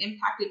who have been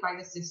impacted by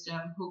the system,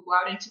 who go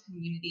out into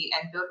community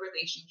and build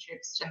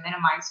relationships to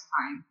minimize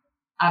crime.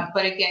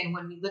 But again,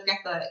 when we look at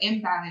the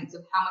imbalance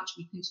of how much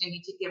we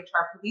continue to give to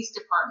our police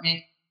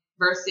department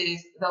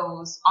versus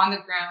those on the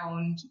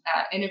ground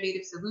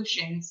innovative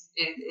solutions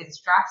is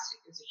drastic.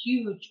 There's a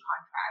huge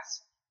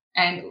contrast.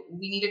 And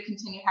we need to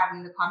continue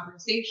having the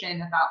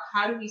conversation about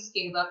how do we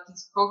scale up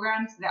these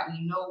programs that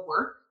we know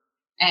work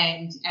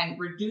and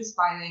reduce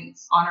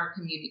violence on our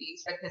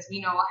communities, because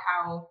we know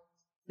how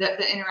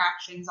the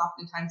interactions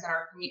oftentimes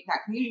that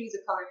communities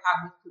of color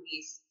have with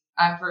police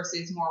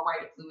versus more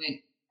white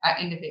affluent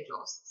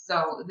individuals.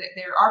 So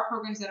there are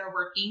programs that are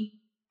working.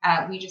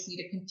 We just need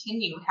to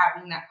continue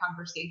having that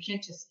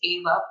conversation to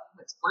scale up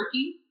what's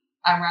working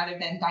rather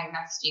than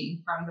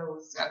divesting from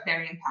those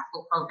very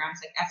impactful programs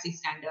like SA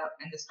Stand Up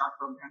and the STAR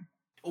program.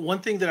 One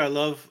thing that I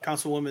love,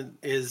 Councilwoman,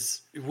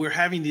 is we're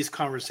having these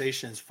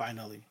conversations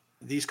finally.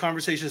 These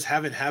conversations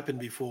haven't happened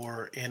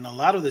before in a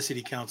lot of the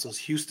city councils,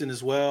 Houston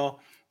as well,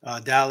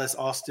 Dallas,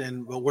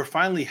 Austin, but we're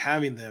finally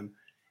having them.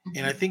 Mm-hmm.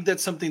 And I think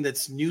that's something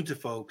that's new to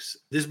folks.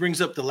 This brings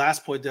up the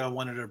last point that I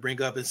wanted to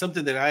bring up, and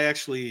something that I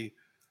actually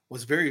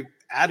was very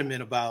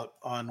adamant about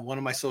on one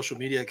of my social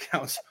media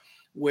accounts,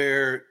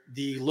 where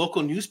the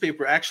local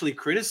newspaper actually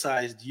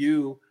criticized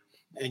you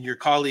and your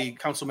colleague,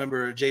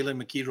 Councilmember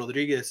Jalen McKee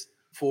Rodriguez,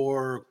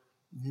 for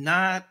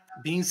not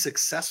being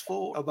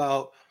successful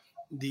about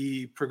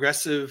the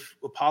progressive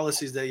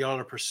policies that y'all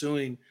are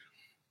pursuing.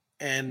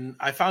 And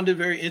I found it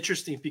very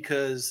interesting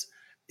because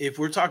if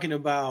we're talking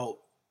about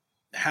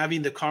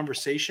having the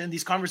conversation,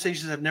 these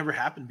conversations have never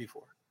happened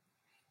before.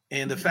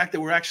 And the fact that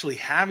we're actually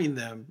having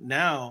them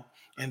now,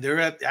 and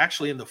they're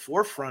actually in the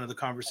forefront of the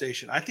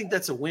conversation, I think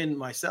that's a win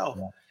myself.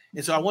 Yeah.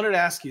 And so I wanted to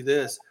ask you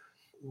this.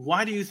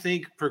 Why do you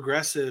think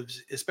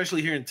progressives,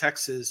 especially here in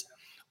Texas,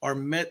 are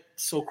met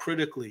so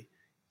critically?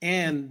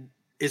 And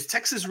is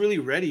Texas really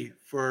ready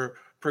for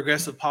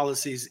progressive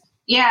policies?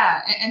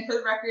 Yeah, and for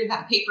the record,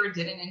 that paper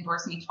didn't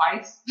endorse me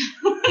twice.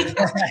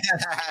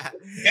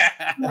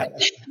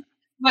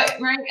 But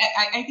right,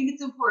 I think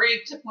it's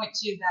important to point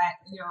to that,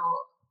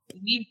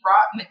 we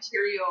brought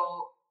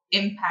material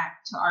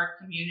impact to our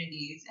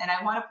communities. And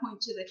I want to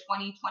point to the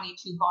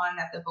 2022 bond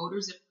that the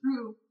voters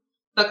approved,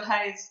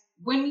 because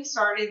when we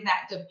started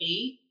that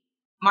debate,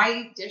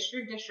 my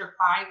district, District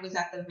 5, was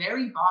at the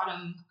very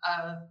bottom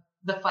of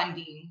the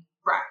funding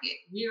bracket.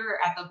 We were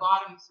at the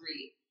bottom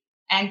 3.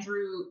 And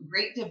through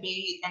great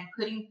debate and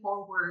putting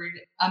forward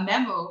a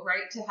memo,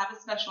 right, to have a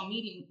special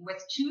meeting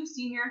with 2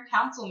 senior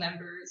council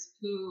members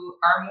who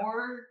are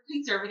more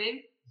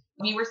conservative,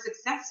 we were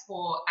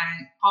successful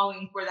at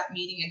calling for that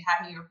meeting and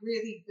having a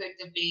really good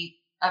debate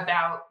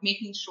about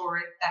making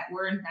sure that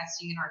we're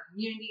investing in our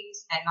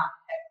communities and not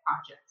pet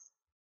projects.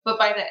 But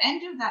by the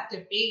end of that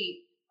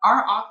debate,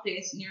 our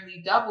office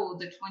nearly doubled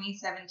the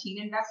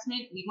 2017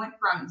 investment. We went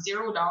from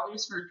 $0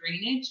 for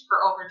drainage for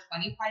over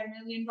 $25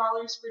 million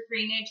for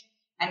drainage.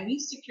 And we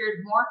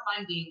secured more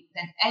funding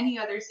than any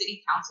other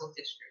city council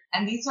district.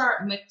 And these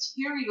are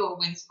material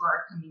wins for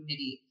our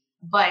community.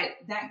 But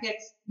that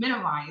gets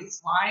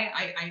minimized. Why?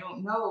 I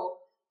don't know.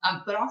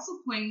 But also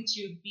pointing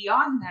to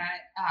beyond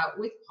that,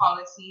 with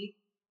policy,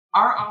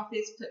 our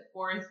office put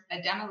forth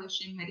a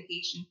demolition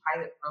mitigation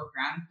pilot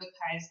program,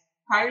 because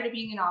prior to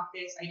being in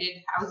office, I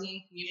did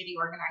housing community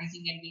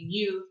organizing, and we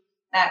knew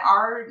that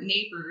our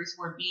neighbors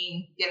were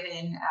being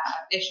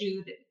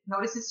issued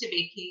notices to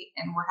vacate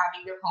and were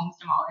having their homes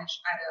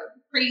demolished at a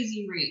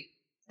crazy rate.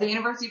 The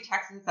University of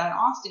Texas at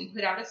Austin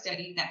put out a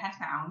study that had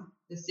found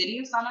the city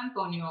of San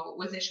Antonio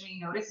was issuing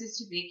notices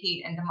to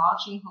vacate and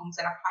demolishing homes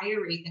at a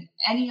higher rate than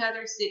any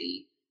other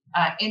city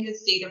in the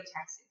state of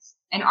Texas.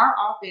 And our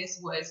office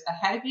was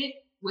ahead of it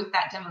with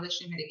that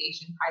demolition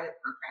mitigation pilot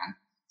program.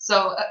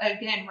 So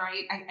again,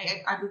 right,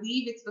 I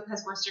believe it's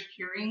because we're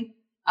securing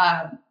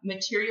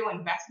material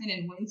investment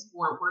and wins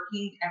for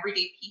working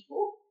everyday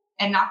people,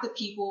 and not the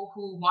people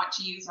who want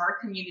to use our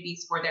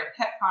communities for their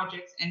pet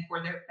projects and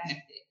for their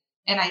benefit.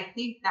 And I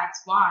think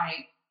that's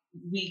why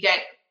we get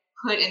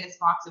put in this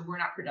box of we're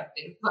not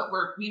productive, but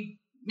we've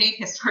made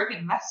historic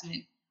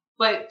investment.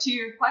 But to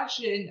your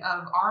question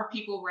of, are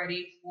people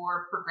ready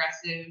for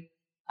progressive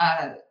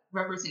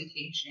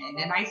representation?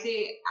 And I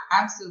say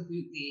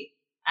absolutely.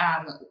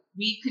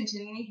 We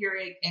continue to hear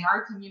it in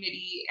our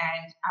community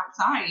and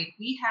outside.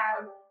 We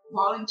have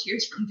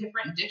volunteers from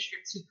different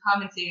districts who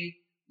come and say,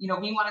 we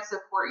want to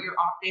support your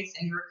office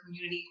and your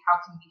community. How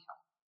can we help?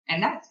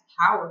 And that's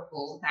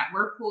powerful that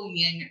we're pulling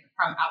in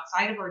from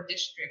outside of our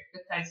district,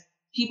 because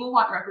people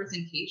want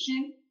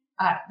representation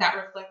that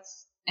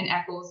reflects and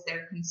echoes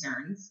their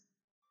concerns.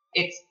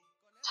 It's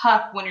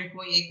tough when you're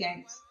going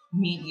against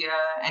media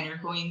and you're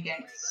going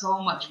against so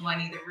much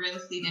money, the real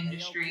estate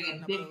industry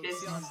and big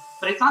business,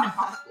 but it's not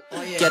impossible.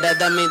 Quiere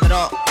de mi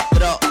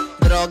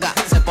droga,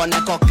 se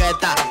pone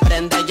coqueta,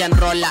 prende y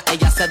enrola,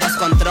 ella se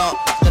descontrola,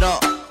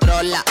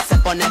 se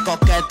pone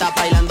coqueta,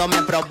 bailando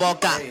me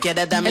provoca,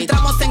 quiere de mi.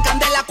 Entramos en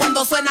candela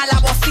cuando suena la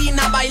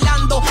bocina,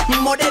 bailando, mi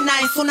morena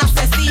es una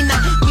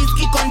asesina,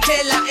 whisky con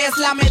chela es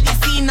la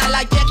medicina,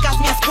 la yeca es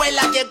mi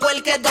escuela, llegó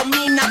el que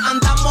domina,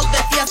 andamos de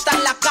fiesta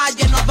en la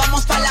calle, nos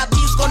vamos para la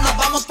disco, nos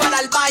vamos para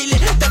el baile,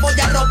 te voy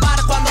a robar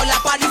cuando la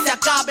party se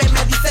acabe,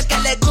 me dice que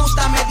le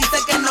gusta, me dice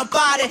que no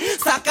pare,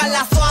 saca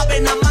la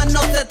suave, nada más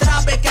no se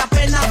trabe, que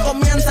apenas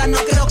comienza,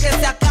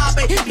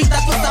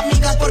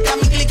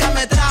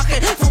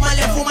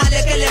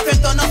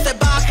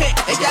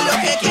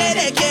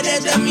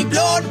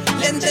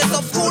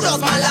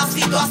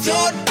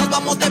 situación. Nos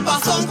vamos de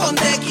pasón con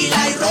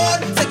tequila y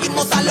ron.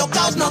 Seguimos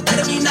alocados, no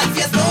termina el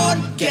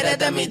fiestón. Quiere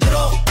de mi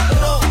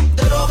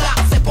droga,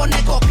 se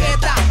pone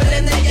coqueta,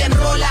 prende y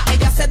enrola,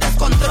 ella se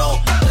descontrola,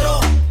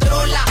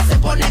 se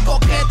pone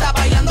coqueta,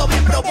 bailando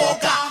me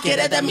provoca.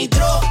 Quiere de mi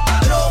droga,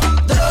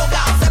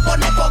 se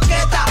pone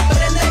coqueta,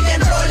 prende y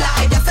enrola,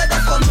 ella se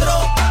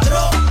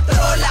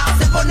descontrola,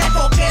 se pone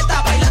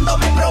coqueta, bailando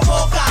me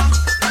provoca.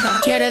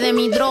 Quiere de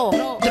mi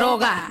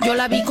droga. Yo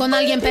la vi con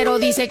alguien pero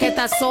dice que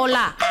está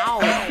sola.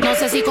 No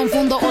sé si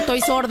confundo o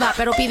estoy sorda,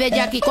 pero pide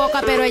Jackie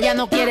Coca pero ella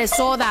no quiere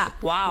soda.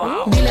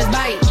 Diles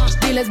bye.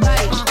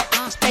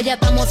 Ella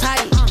estamos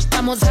high,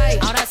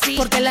 ahora sí.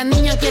 Porque la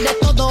niña quiere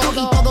todo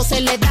y todo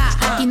se le da.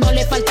 Aquí no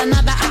le falta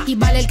nada, aquí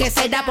vale el que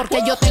será.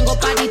 Porque yo tengo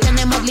party,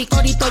 tenemos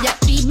licor y estoy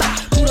activa.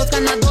 Puros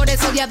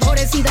ganadores,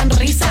 odiadores y dan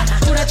risa.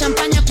 Pura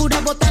champaña,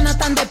 pura botana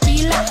tan de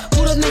pila.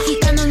 Puros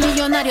mexicanos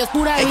millonarios,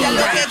 pura vida. Ella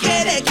lo que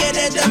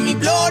quiere de mi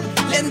blon.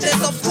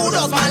 Lentes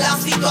oscuros, mala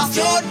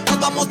situación. Nos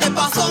vamos de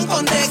pasón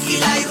con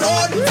tequila y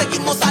ron.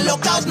 Seguimos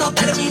alocados, no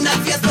termina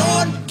el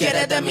fiestón.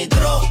 Quiere de mi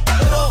droga,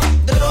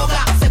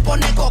 se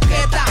pone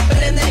coqueta,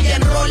 prende y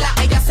enrola,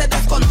 ella se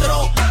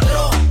descontrola,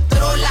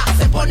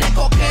 se pone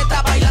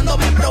coqueta, bailando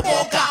me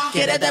provoca.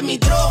 Quiere de mi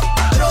droga,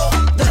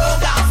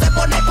 se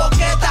pone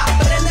coqueta,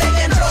 prende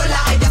y enrola,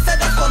 ella se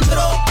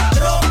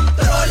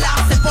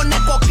descontrola, se pone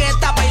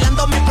coqueta,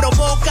 bailando me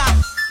provoca.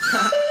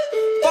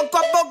 Poco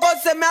a poco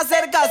se me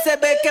acerca, se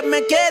ve que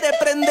me quiere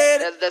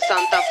prender. Desde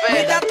Santa Fe.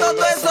 Mira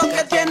todo eso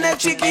que tienes,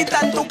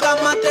 chiquita, en tu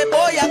cama te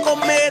voy a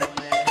comer.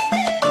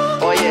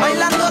 Oye.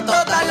 Bailando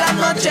toda la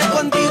noche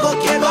contigo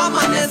quiero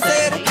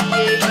amanecer.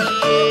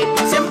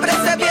 Siempre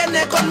se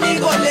viene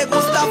conmigo, le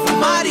gusta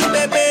fumar y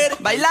beber.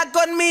 Baila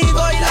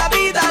conmigo y la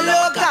vida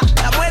loca.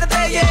 La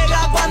muerte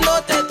llega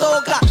cuando te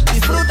toca.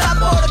 Disfruta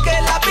porque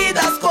la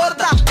vida es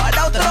corta.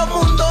 Para otro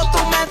mundo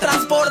tú me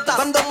transportas.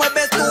 Cuando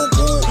mueves tu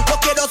cu, yo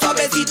quiero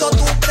suavecito,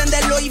 tú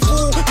préndelo y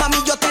fu. Mami,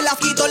 yo te las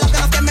quito, las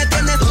ganas que me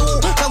tienes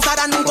tú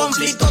causarán un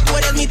conflicto. Tú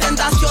eres mi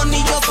tentación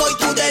y yo soy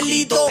tu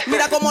delito.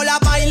 Mira cómo la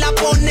baila,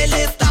 pone el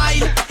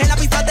style. En la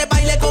pista de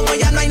baile como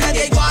ella no hay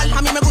nadie igual.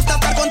 A mí me gusta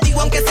estar contigo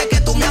aunque sé que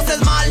tú me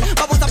haces mal.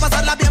 Vamos a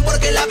pasarla bien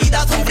porque la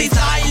vida es un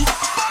freestyle.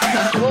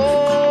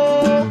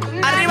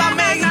 Arriba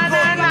México.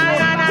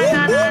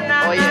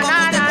 Oye. Nos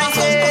vamos de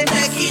pasos con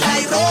tequila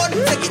y ron.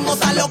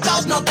 Seguimos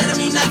alocados, no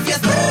termina el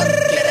fiestón.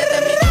 Quiere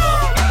de mi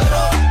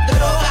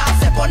droga,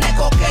 se pone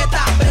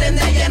coqueta,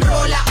 prende y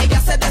enrola, ella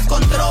se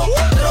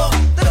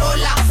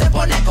descontrola, se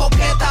pone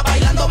coqueta,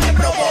 bailando me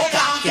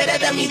provoca. Quiere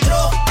de mi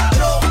droga,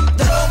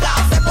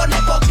 se pone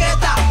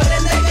coqueta,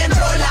 prende y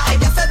enrola,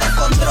 ella se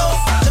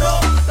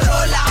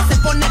descontrola, se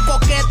pone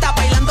coqueta,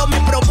 bailando me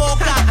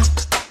provoca.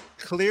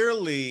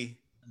 Clearly,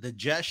 the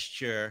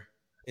gesture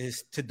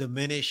is to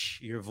diminish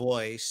your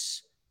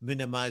voice,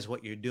 minimize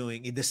what you're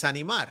doing, y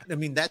desanimar. I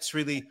mean, that's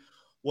really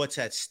what's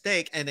at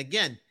stake. And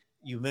again,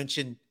 you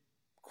mentioned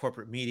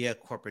corporate media,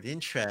 corporate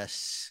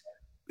interests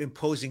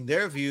imposing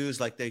their views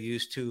like they're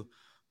used to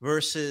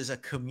versus a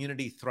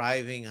community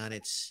thriving on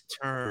its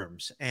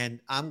terms.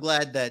 And I'm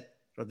glad that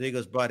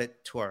Rodrigo's brought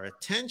it to our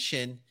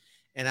attention,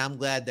 and I'm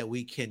glad that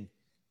we can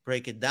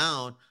break it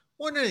down.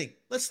 Wondering,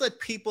 let's let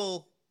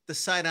people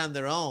decide on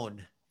their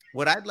own.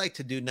 What I'd like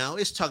to do now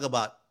is talk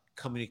about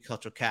community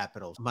cultural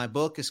capital. My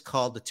book is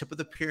called The Tip of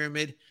the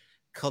Pyramid,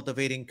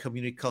 Cultivating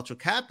Community Cultural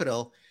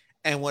Capital.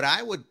 And what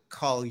I would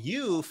call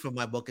you from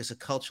my book is a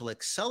cultural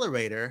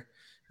accelerator,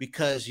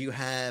 because you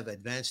have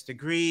advanced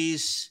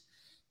degrees,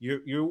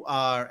 you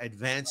are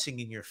advancing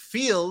in your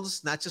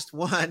fields, not just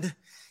one,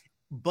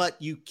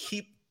 but you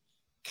keep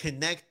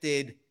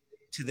connected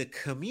to the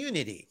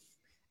community.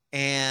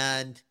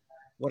 And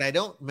what I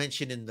don't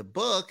mention in the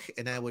book,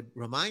 and I would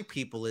remind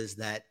people, is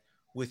that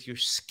with your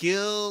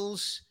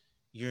skills,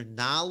 your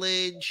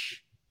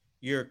knowledge,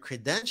 your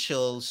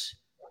credentials,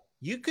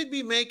 you could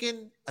be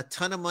making a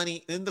ton of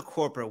money in the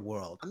corporate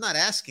world. I'm not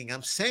asking,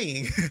 I'm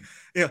saying,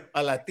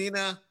 a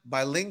Latina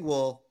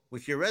bilingual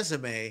with your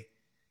resume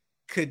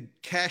could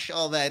cash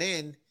all that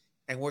in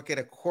and work at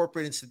a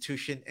corporate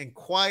institution and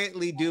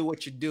quietly do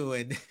what you're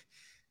doing,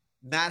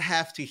 not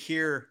have to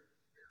hear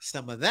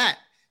some of that.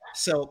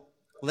 So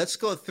let's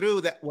go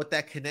through that, what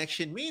that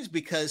connection means,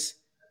 because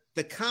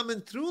the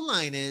common through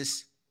line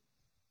is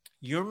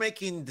you're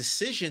making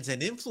decisions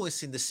and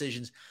influencing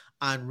decisions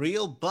on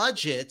real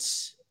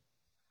budgets,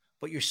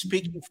 but you're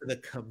speaking for the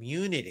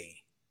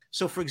community.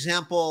 So, for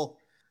example,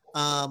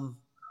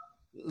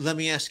 let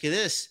me ask you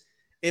this.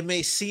 It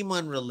may seem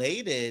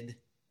unrelated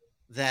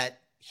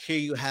that here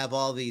you have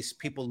all these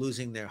people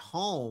losing their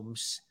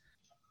homes.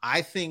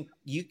 I think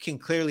you can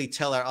clearly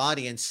tell our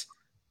audience,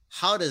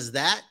 how does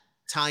that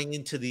tie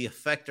into the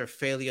effect or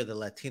failure of the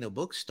Latino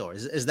bookstore?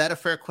 Is that a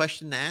fair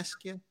question to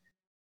ask you?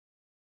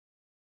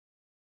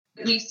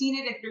 We've seen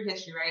it through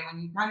history, right?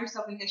 When you ground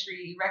yourself in history,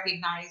 you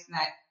recognize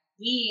that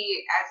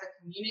we as a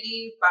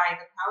community, by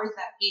the powers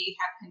that be,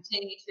 have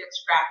continued to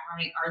extract,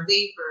 right, our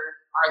labor,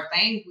 our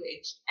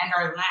language, and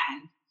our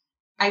land.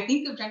 I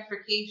think of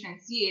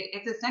gentrification, see it,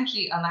 it's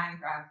essentially a land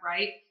grab,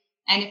 right?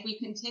 And if we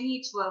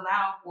continue to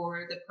allow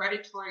for the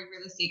predatory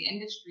real estate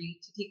industry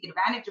to take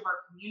advantage of our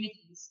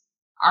communities,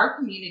 our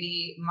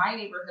community, my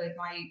neighborhood,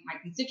 my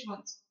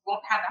constituents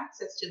won't have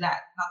access to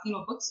that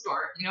Latino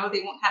bookstore. You know,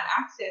 they won't have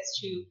access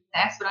to the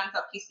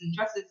Esperanza Peace and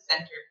Justice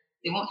Center.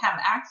 They won't have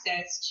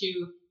access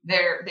to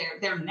their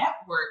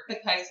network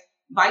because,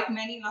 like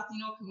many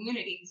Latino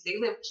communities, they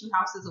live 2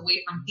 houses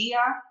away from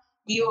Dia.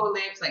 Dio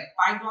lives like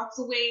 5 blocks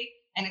away,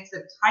 and it's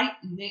a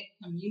tight-knit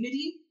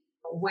community.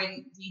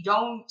 When we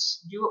don't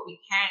do what we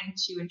can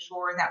to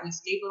ensure that we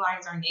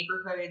stabilize our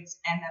neighborhoods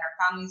and that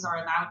our families are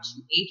allowed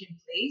to age in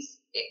place,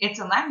 it's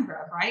a land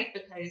grab, right?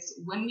 Because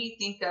when we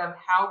think of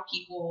how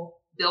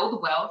people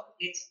build wealth,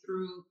 it's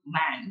through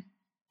land.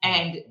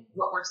 And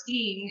what we're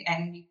seeing,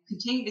 and we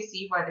continue to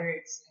see, whether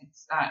it's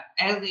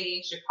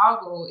LA,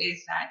 Chicago,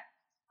 is that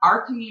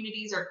our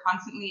communities are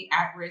constantly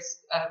at risk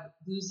of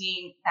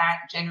losing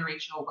that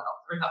generational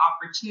wealth or the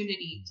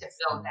opportunity to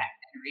build that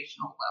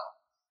generational wealth.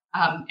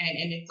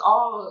 And it's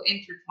all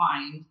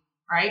intertwined,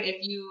 right? If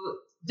you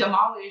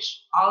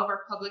demolish all of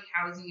our public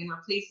housing and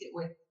replace it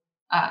with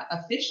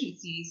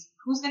efficiencies,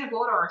 who's going to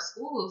go to our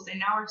schools? And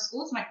now our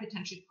schools might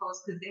potentially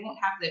close because they won't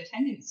have the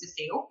attendance to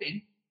stay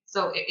open.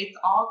 So it's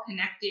all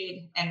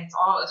connected and it's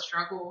all a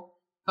struggle.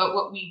 But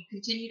what we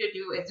continue to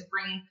do is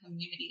bring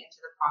community into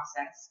the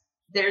process.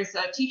 There's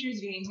a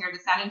teachers union here, the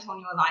San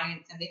Antonio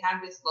Alliance, and they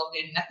have this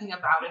slogan, "Nothing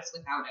about us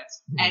without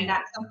us." And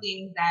that's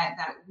something that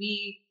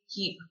we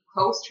keep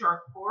close to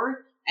our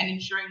core, and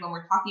ensuring when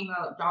we're talking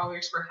about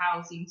dollars for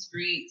housing,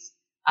 streets,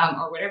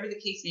 or whatever the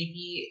case may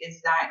be,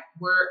 is that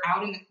we're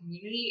out in the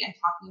community and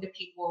talking to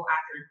people at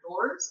their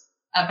doors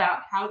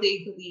about how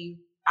they believe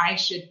I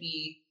should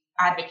be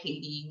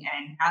advocating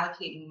and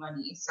allocating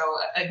money. So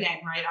again,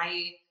 right,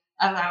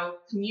 I allow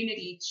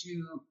community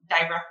to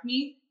direct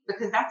me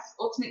because that's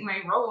ultimately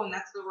my role, and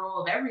that's the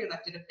role of every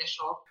elected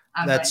official.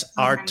 That's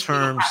our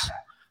terms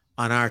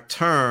on our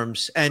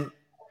terms. And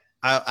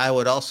I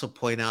would also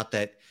point out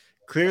that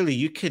clearly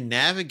you can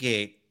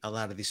navigate a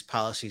lot of these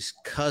policies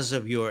because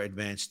of your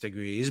advanced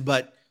degrees,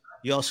 but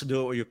you also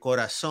do it with your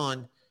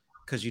corazón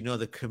because you know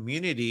the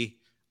community.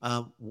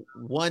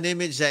 One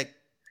image that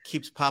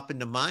keeps popping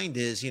to mind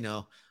is, you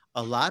know,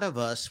 a lot of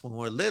us when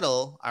we're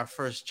little, our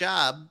first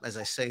job, as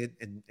I say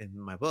in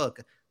my book,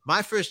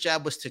 my first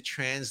job was to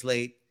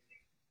translate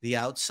the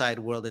outside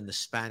world into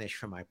Spanish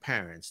for my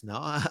parents. No,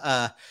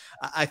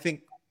 I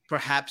think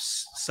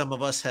perhaps some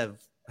of us have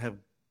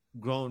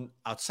grown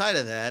outside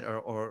of that,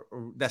 or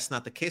that's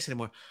not the case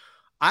anymore.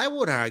 I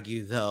would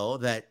argue, though,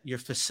 that your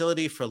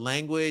facility for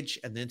language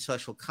and the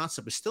intellectual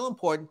concept is still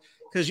important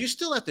because you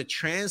still have to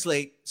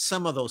translate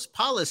some of those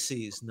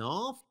policies,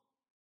 no?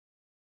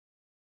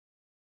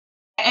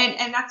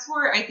 And that's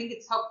where I think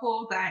it's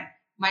helpful that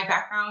my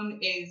background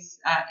is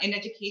in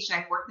education.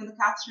 I've worked in the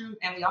classroom,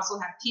 and we also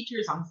have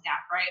teachers on staff,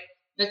 right?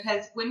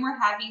 Because when we're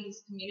having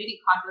these community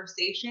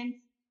conversations,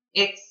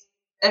 it's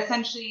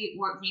essentially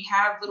we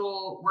have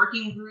little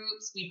working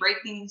groups, we break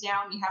things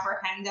down, we have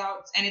our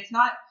handouts, and it's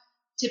not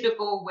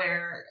typical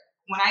where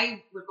when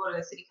I would go to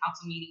the city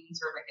council meetings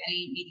or like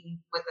any meeting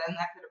with an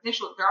elected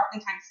official, they're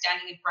oftentimes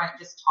standing in front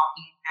just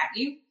talking at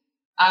you.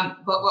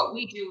 But what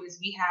we do is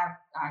we have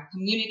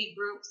community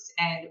groups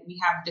and we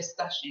have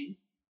discussion.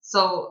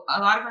 So a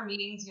lot of our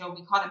meetings, you know,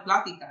 we call them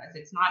pláticas.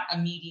 It's not a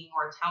meeting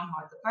or a town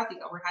hall, it's a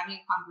plática. We're having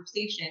a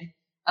conversation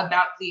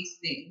about these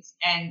things.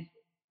 And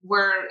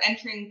we're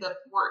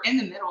in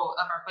the middle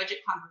of our budget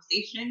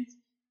conversations.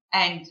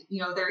 And,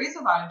 you know, there is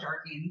a lot of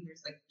jargon.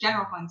 There's like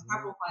general funds,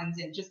 capital funds,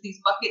 and just these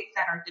buckets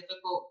that are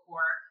difficult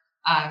for,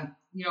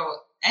 you know,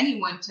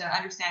 anyone to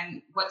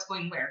understand what's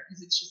going where,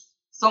 because it's just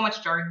so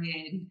much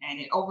jargon and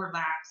it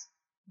overlaps.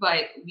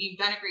 But we've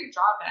done a great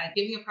job at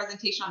giving a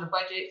presentation on the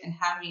budget and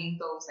having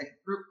those like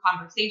group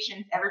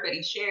conversations.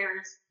 Everybody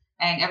shares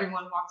and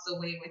everyone walks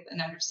away with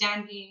an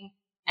understanding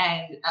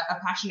and a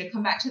passion to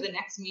come back to the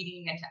next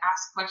meeting and to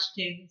ask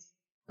questions.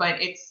 But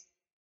it's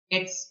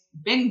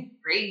been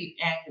great,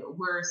 and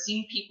we're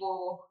seeing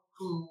people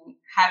who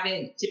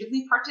haven't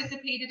typically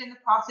participated in the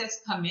process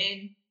come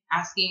in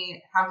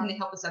asking how can they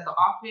help us at the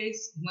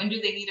office, when do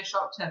they need to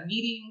show up to a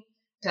meeting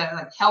to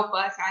like help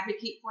us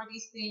advocate for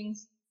these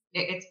things.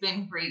 It's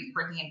been great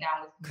breaking it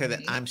down with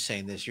community. Okay, I'm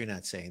saying this, you're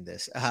not saying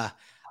this.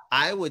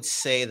 I would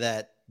say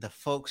that the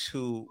folks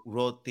who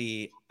wrote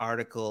the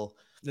article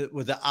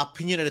with the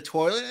opinion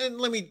editorial, and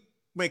let me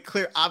make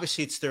clear,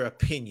 obviously it's their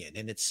opinion,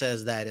 and it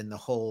says that in the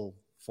whole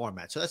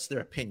format. So that's their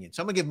opinion.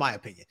 So I'm gonna give my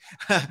opinion,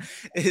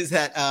 is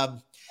that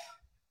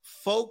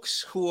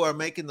folks who are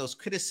making those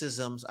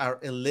criticisms are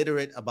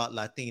illiterate about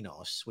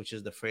Latinos, which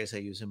is the phrase I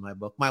use in my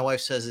book. My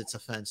wife says it's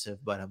offensive,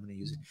 but I'm gonna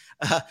use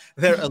it.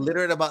 They're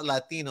illiterate about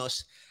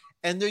Latinos,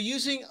 and they're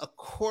using a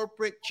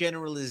corporate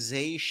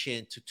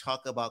generalization to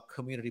talk about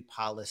community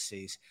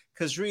policies.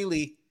 Because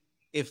really,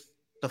 if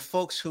the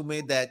folks who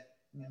made that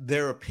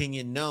their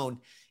opinion known,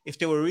 if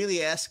they were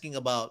really asking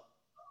about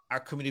our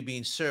community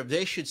being served,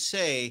 they should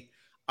say,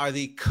 are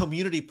the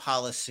community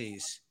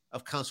policies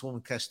of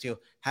Councilwoman Castillo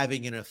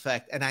having an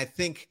effect? And I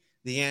think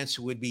the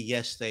answer would be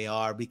yes, they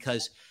are,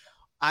 because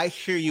I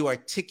hear you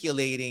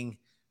articulating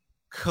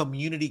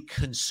community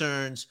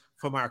concerns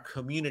from our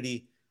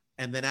community,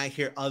 and then I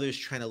hear others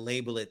trying to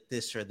label it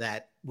this or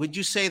that. Would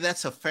you say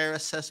that's a fair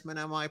assessment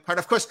on my part?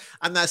 Of course,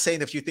 I'm not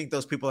saying if you think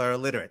those people are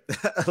illiterate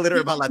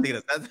about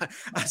Latinos.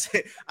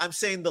 I'm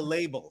saying the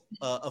label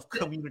of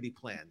community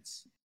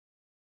plans.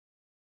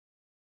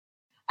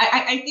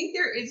 I think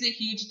there is a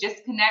huge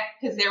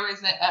disconnect because there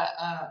was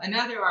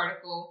another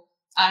article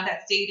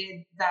that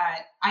stated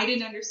that I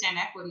didn't understand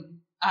equity.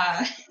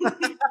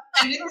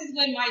 And this is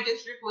when my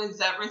district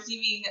was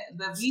receiving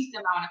the least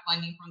amount of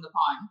funding from the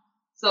PON.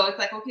 So it's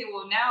like, okay,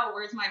 well, now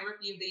where's my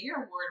Rookie of the Year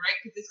award,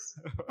 right? Because this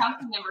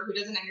council member who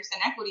doesn't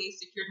understand equity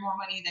secured more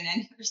money than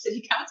any other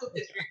city council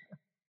district.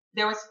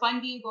 There was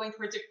funding going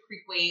towards a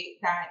Creekway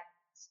that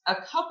a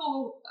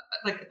couple,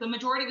 like the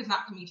majority was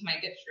not coming to my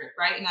district,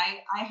 right? And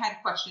I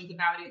had questions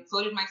about it.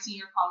 So did my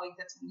senior colleague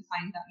that's when we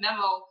signed that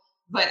memo.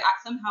 But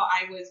somehow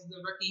I was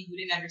the rookie who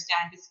didn't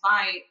understand,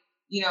 despite,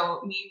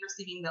 me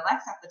receiving the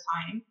less at the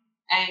time.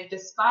 And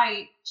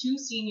despite two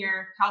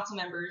senior council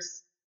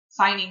members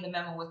signing the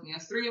memo with me,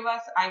 as three of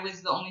us, I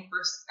was the only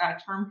first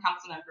term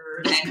council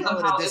member. And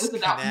somehow it was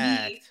about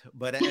me.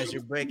 But as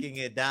you're breaking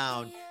it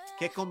down,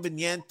 qué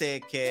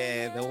conveniente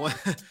que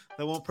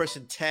the one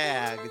person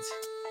tagged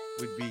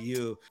would be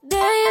you.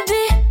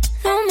 Baby,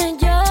 no me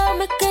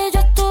llames que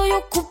yo estoy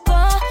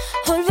ocupada,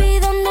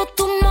 olvidando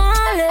tus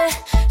males.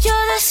 Yo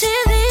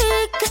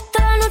decidí que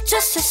esta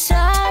noche se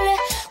sale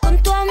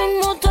con toda mi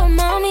moto,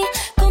 mami,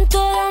 con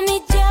todas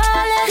mis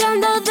yales. Y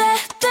ando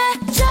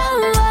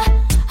despechada,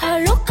 a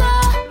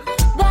loca,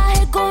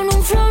 bajé con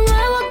un flow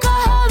nuevo a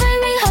caja,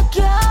 baby,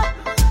 hackear.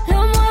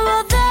 Lo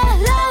muevo de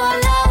lado a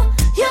lado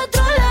y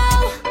otro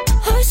lado.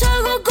 Hoy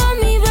salgo con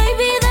mi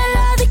baby de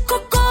la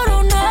disco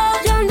Corona.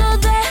 Y ando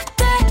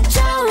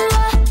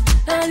despechada,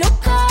 a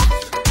loca,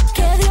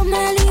 que Dios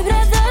me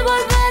libre de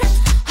volver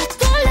a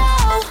tu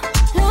lado.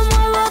 Lo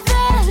muevo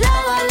de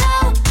lado a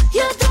lado y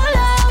otro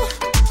lado.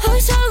 Hoy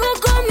salgo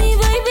con mi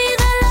baby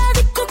de la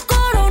disco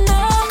Corona.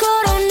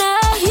 Corona,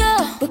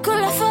 yeah. Voy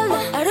con la falda,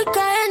 aro y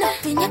cadena,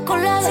 piña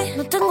colada.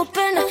 No tengo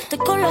pena, estoy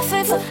con la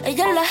fefa.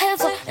 Ella es la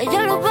jefa,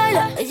 ella lo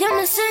baila, ella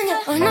me enseña.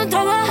 Hoy no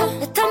trabaja,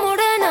 está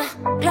morena.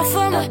 La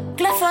fama,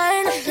 la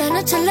faena. La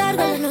noche es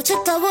larga, la noche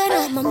está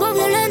buena. Mambo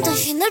violento y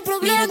fin del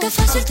problema. Mira que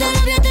fácil te lo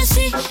voy a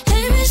decir.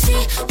 ABC,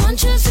 1,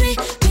 2, 3.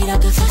 Mira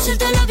que fácil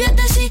te lo voy a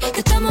decir. Que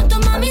estamos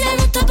tomando, mira,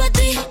 no está para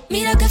ti.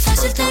 Mira que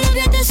fácil te lo voy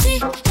a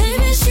decir.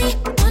 ABC,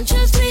 1,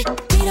 2, 3.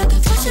 Mira que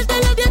fácil te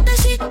lo voy a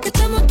decir. Que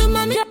estamos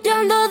tomando, mira, yo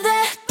ando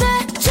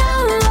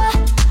despechada,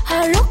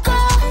 a loca.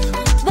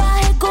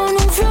 Bajé con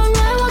un flow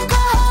nuevo a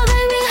caja,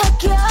 baby,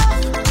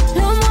 hackear.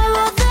 Lo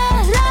muevo de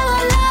lado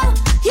a lado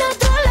y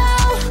otro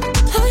lado.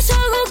 Hoy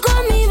salgo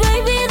con mi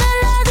baby de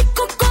la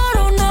disco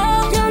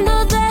Corona. Yo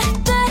ando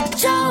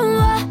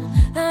despechada,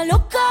 a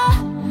loca,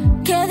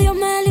 que Dios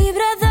me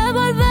libre de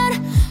volver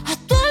a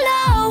tu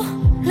lado.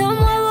 Lo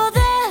muevo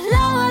de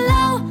lado a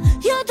lado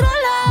y otro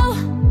lado.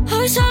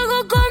 Hoy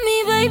salgo con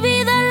mi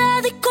baby de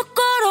la disco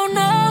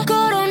Corona.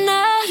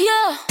 Corona,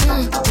 yeah.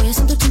 Voy a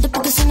 180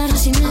 porque suena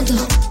recimiento.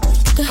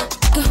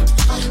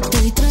 Te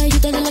distrae y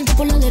te adelanto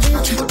por la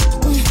derecha.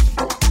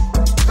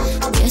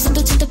 Voy a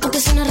 180 porque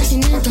suena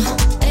recimiento.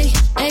 Ey,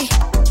 ey.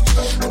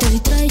 Te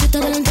distrae y te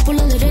adelanto por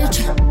la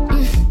derecha.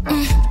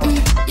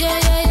 Yeah,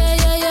 yeah, yeah,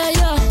 yeah, yeah,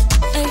 yeah.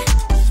 Ey.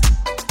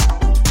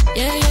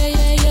 Yeah, yeah,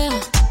 yeah, yeah.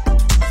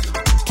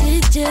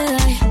 Kid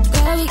Jedi,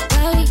 Gaby,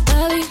 Gaby,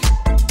 Gaby.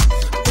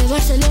 De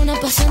Barcelona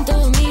pa' Santo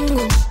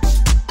Domingo.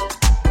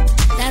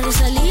 La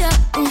Rosalía.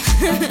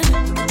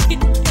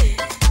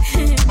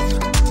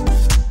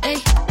 Ey.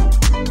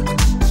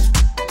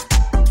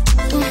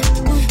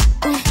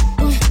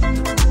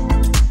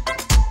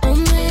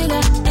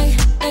 Omega, ey,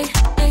 ey,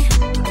 ey.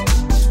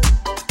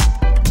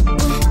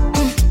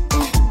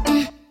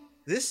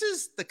 This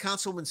is the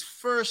councilwoman's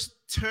first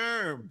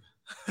term.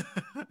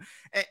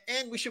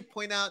 And we should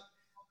point out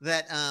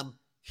that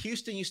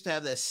Houston used to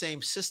have that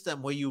same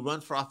system where you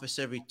run for office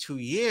every 2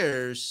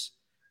 years.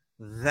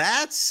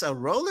 That's a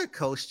roller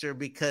coaster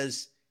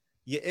because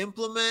you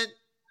implement,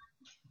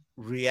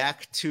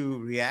 react to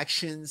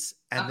reactions,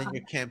 and then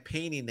you're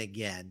campaigning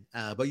again.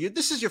 But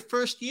this is your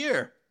first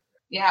year.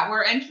 Yeah,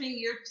 we're entering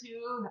year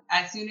 2.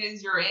 As soon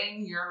as you're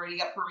in, you're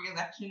already up for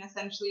re-election,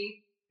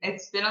 essentially.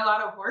 It's been a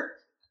lot of work,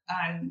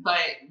 but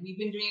we've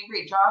been doing a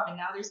great job. And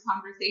now there's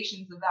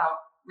conversations about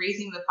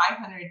raising the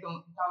 $500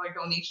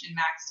 donation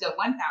max to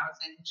 $1,000.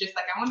 Just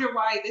like, I wonder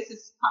why this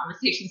is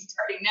conversation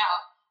starting now.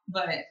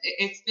 But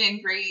it's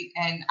been great,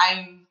 and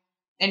I'm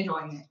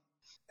enjoying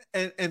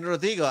it. And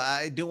Rodrigo,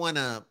 I do want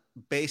to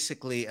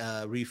basically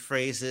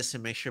rephrase this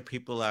and make sure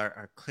people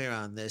are clear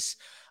on this.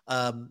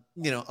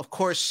 Of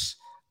course,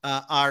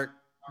 our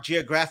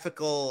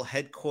geographical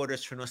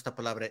headquarters for Nuestra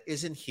Palabra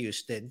is in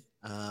Houston.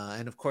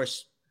 And of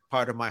course,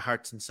 part of my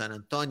heart's in San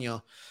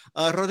Antonio.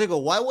 Rodrigo,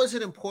 why was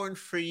it important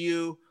for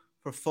you,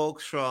 for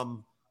folks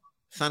from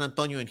San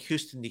Antonio and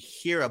Houston, to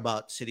hear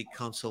about City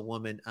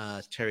Councilwoman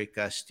Terry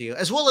Castillo,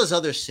 as well as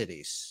other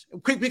cities?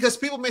 Because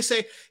people may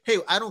say, hey,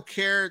 I don't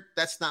care.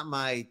 That's not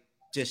my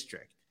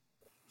district.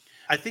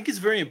 I think it's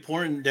very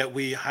important that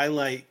we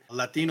highlight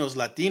Latinos,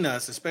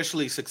 Latinas,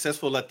 especially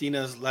successful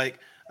Latinas like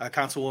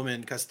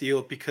Councilwoman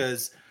Castillo,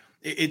 because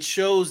it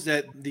shows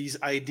that these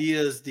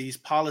ideas, these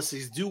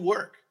policies do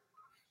work.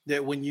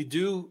 That when you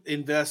do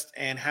invest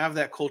and have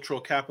that cultural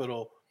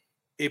capital,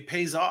 it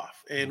pays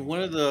off. And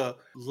one of the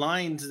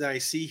lines that I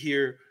see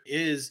here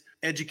is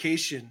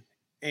education.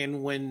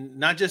 And when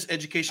not just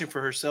education for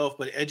herself,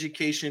 but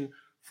education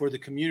for the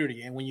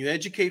community. And when you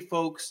educate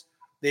folks,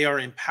 they are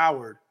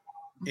empowered.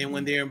 And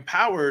when they're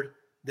empowered,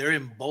 they're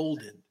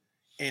emboldened.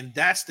 And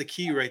that's the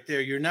key right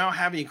there. You're now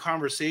having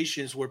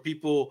conversations where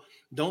people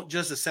don't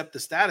just accept the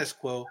status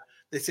quo.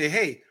 They say,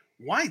 hey,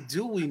 why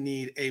do we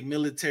need a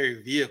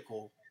military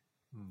vehicle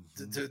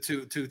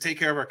to take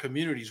care of our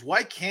communities?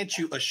 Why can't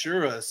you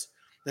assure us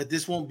that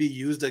this won't be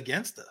used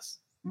against us?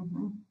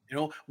 You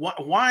know,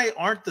 why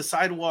aren't the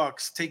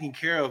sidewalks taken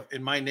care of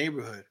in my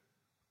neighborhood?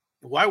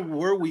 Why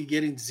were we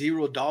getting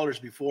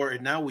 $0 before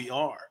and now we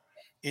are?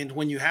 And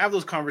when you have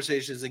those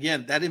conversations,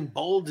 again, that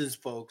emboldens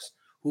folks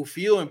who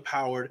feel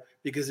empowered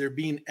because they're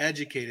being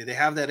educated. They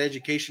have that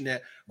education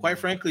that, quite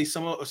frankly,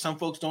 some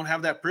folks don't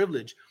have that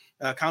privilege.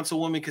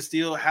 Councilwoman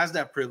Castillo has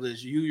that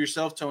privilege. You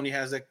yourself, Tony,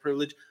 has that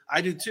privilege.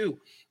 I do too.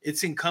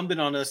 It's incumbent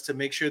on us to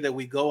make sure that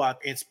we go out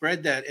and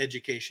spread that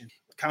education.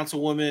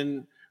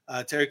 Councilwoman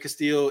Terry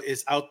Castillo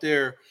is out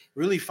there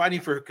really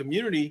fighting for her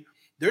community.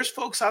 There's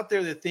folks out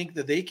there that think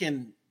that they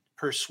can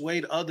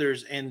persuade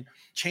others and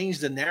change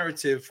the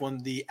narrative from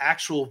the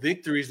actual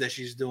victories that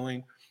she's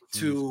doing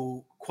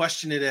to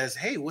question it as,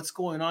 hey, what's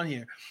going on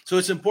here? So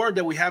it's important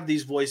that we have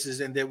these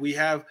voices and that we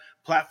have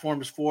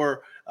platforms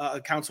for a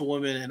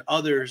councilwoman and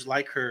others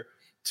like her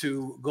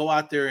to go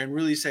out there and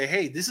really say,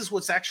 hey, this is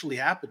what's actually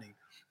happening.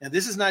 And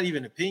this is not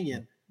even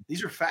opinion.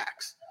 These are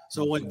facts.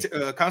 So when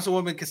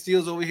Councilwoman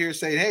Castillo's over here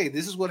saying, hey,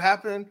 this is what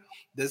happened,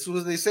 this is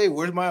what they say,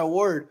 where's my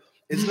award?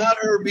 It's not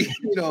her being,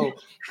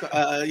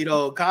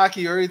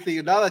 cocky or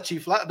anything. Not that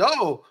she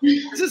no,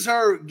 this is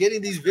her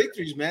getting these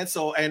victories, man.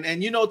 So,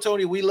 and you know,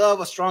 Tony, we love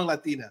a strong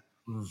Latina,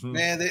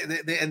 man.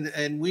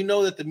 And we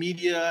know that the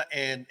media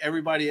and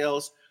everybody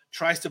else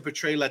tries to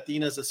portray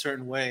Latinas a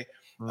certain way.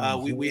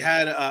 We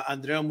had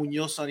Andrea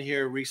Munoz on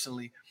here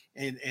recently,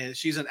 and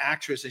she's an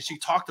actress, and she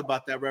talked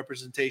about that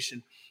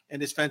representation.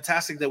 And it's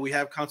fantastic that we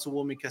have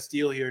Councilwoman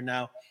Castillo here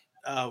now,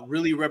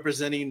 really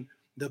representing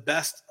the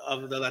best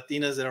of the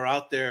Latinas that are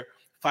out there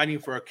fighting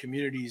for our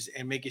communities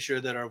and making sure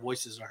that our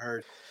voices are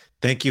heard.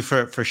 Thank you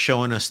for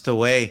showing us the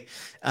way.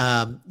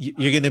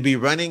 You're going to be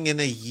running in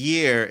a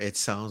year, it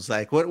sounds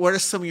like. What are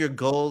some of your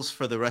goals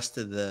for the rest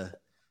of the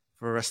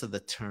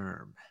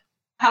term?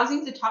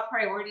 Housing is a top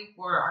priority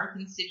for our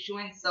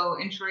constituents, so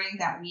ensuring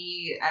that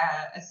we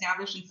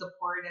establish and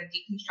support a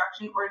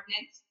deconstruction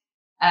ordinance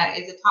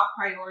is a top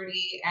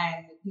priority,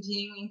 and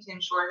continuing to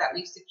ensure that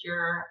we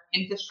secure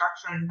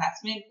infrastructure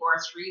investment for our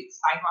streets,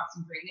 sidewalks,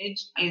 and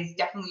drainage is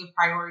definitely a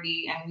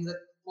priority, and we look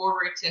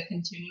forward to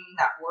continuing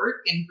that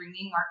work and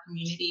bringing our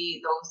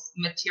community those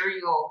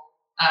material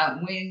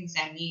wins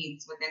and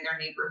needs within their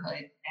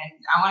neighborhood. And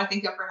I want to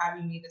thank you for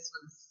having me. This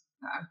was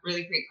a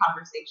really great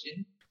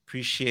conversation.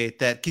 Appreciate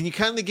that. Can you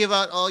kindly give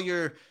out all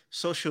your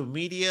social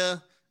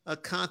media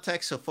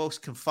contacts so folks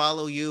can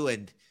follow you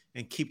and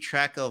keep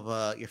track of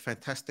your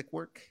fantastic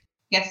work?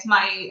 Yes,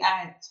 my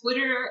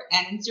Twitter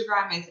and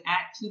Instagram is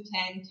at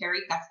 210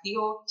 Terry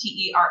Castillo,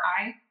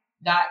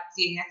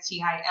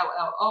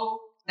 TERI.CASTILLO.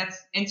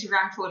 That's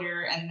Instagram,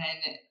 Twitter, and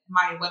then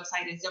my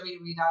website is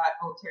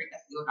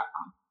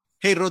www.terrycastillo.com.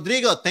 Hey,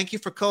 Rodrigo, thank you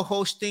for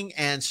co-hosting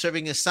and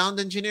serving as sound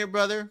engineer,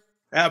 brother.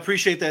 I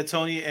appreciate that,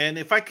 Tony. And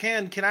if I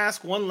can I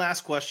ask one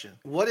last question?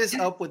 What is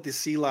up with the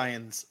sea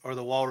lions or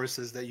the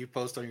walruses that you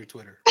post on your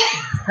Twitter?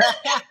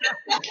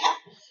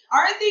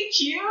 Aren't they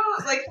cute?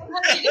 Like,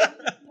 sometimes you get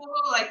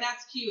like,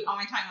 that's cute on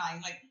my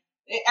timeline. Like,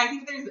 I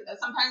think there's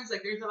sometimes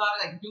like there's a lot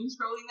of like doom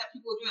scrolling that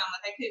people do. I'm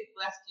like, I could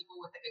bless people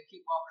with like a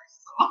cute walrus.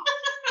 So.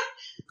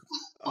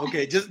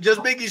 Okay,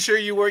 just making sure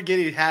you weren't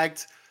getting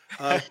hacked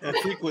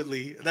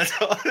frequently. That's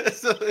all.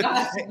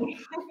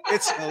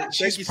 She's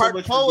thank you part so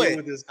much poet. for being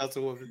with this,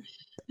 Councilwoman.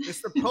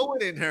 It's the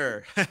poet in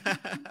her.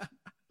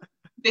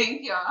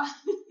 Thank you.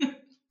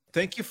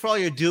 Thank you for all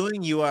you're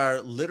doing. You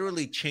are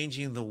literally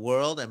changing the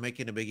world and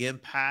making a big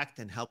impact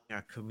and helping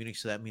our community.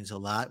 So that means a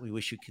lot. We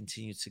wish you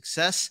continued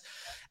success.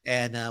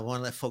 And I want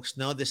to let folks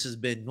know this has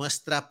been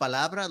Nuestra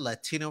Palabra,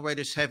 Latino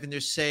writers having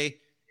their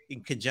say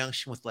in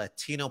conjunction with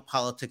Latino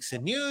politics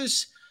and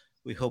news.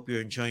 We hope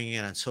you're enjoying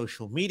it on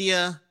social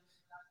media,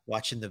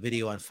 watching the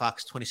video on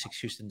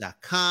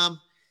fox26houston.com,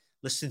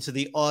 listening to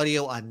the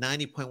audio on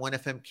 90.1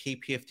 FM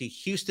KPFT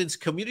Houston's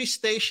community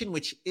station,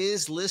 which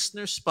is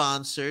listener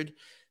sponsored.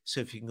 So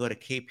if you can go to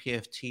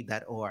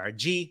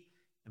kpft.org and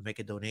make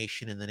a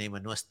donation in the name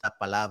of Nuestra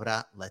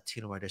Palabra,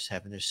 Latino writers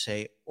having their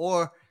say,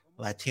 or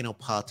Latino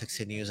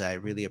politics and news, I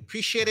really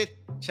appreciate it.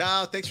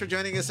 Ciao. Thanks for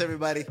joining us,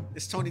 everybody.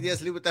 It's Tony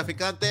Diaz, Libre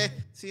Traficante.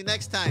 See you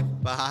next time.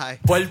 Bye.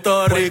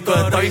 Puerto Rico,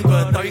 estoy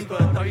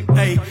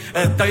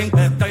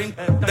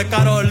de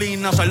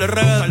Carolina, sale el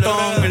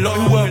reggaetón y los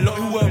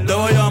huevos de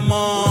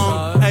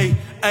Bayamón,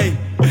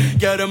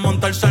 Quieren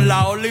montarse en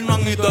la ola y no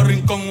han ido a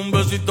rincón. Un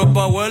besito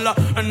pa' abuela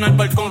en el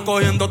balcón,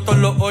 cogiendo todos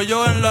los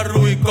hoyos en la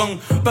Rubicón.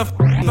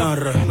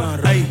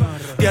 Ey,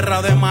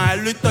 tierra de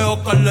Maelo y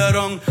Teo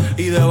Calderón.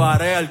 Y de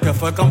Barea, el que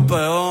fue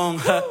campeón.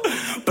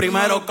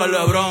 Primero que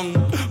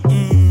LeBron.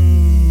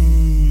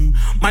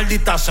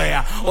 Maldita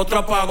sea, otro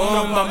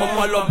apagón. Vamos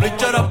pa' los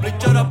bleachers.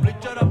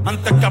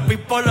 Antes que a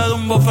Pipo le dé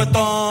un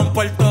bofetón.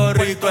 Puerto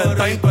Rico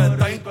está en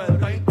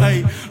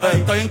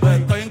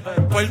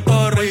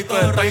Puerto Rico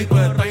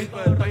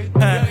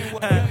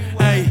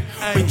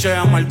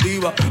pinchea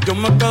Maldiva, yo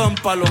me quedo en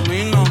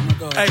Palomino.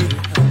 Ey,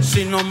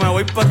 si no me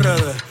voy pa'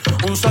 redes,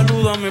 un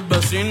saludo a mis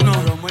vecinos.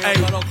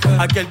 Ey,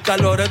 aquí el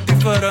calor es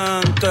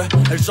diferente,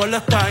 el sol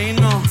está ahí,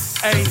 no.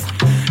 Ey,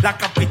 la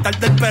capital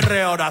del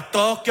perreo, ahora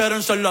todos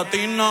quieren ser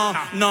latinos.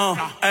 No,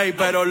 ey,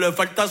 pero le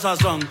falta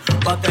sazón,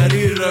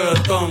 batería y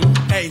reggaetón.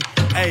 Ey,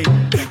 ey,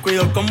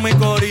 cuido con mi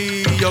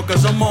corillo que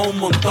somos un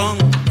montón.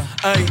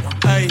 Ey,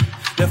 ey,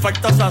 le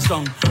falta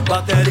sazón,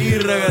 batería y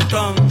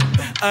reggaetón.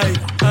 Ey,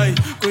 ey,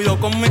 cuido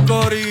con mi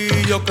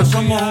corillo que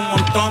somos un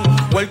montón.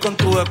 Welcome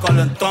to the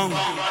calentón.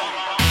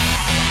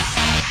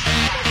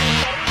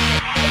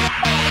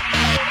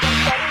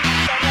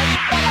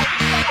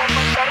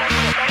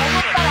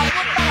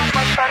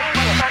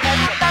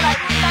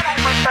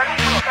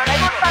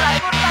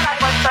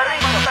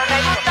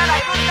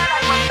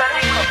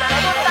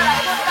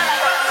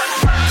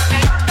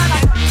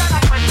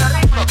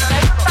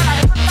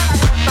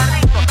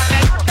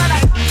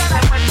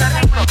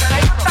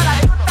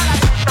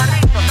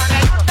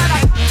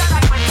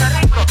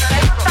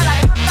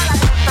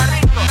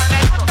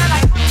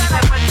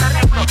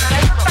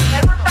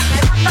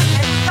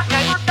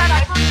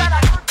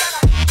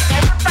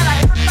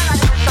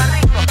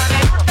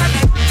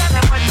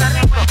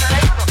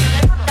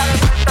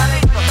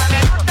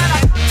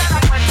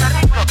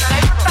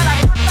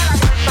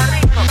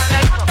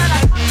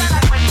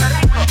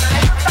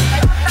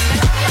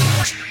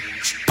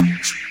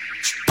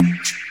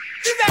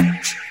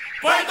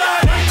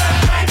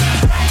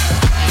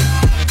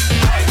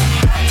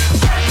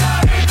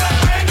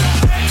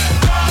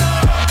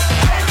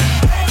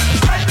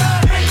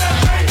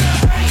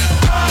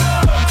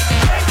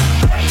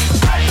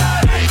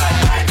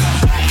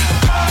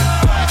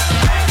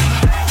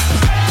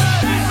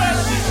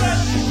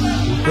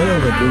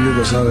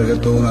 Sabe que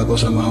esto es una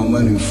cosa más o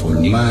menos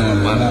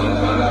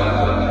informal.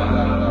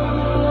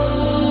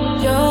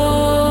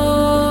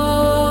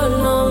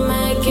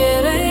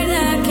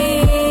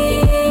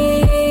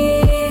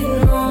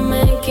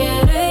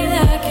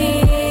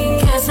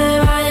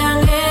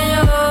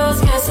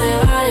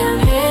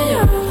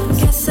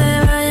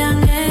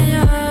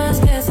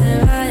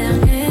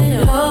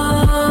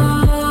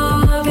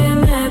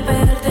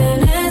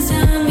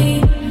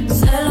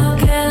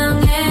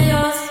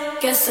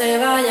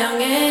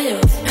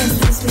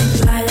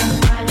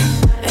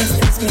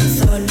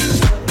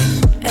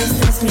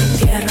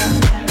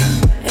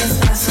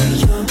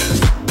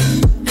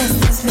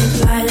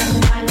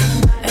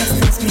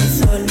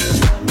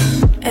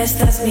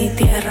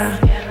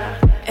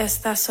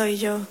 Esta soy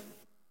yo.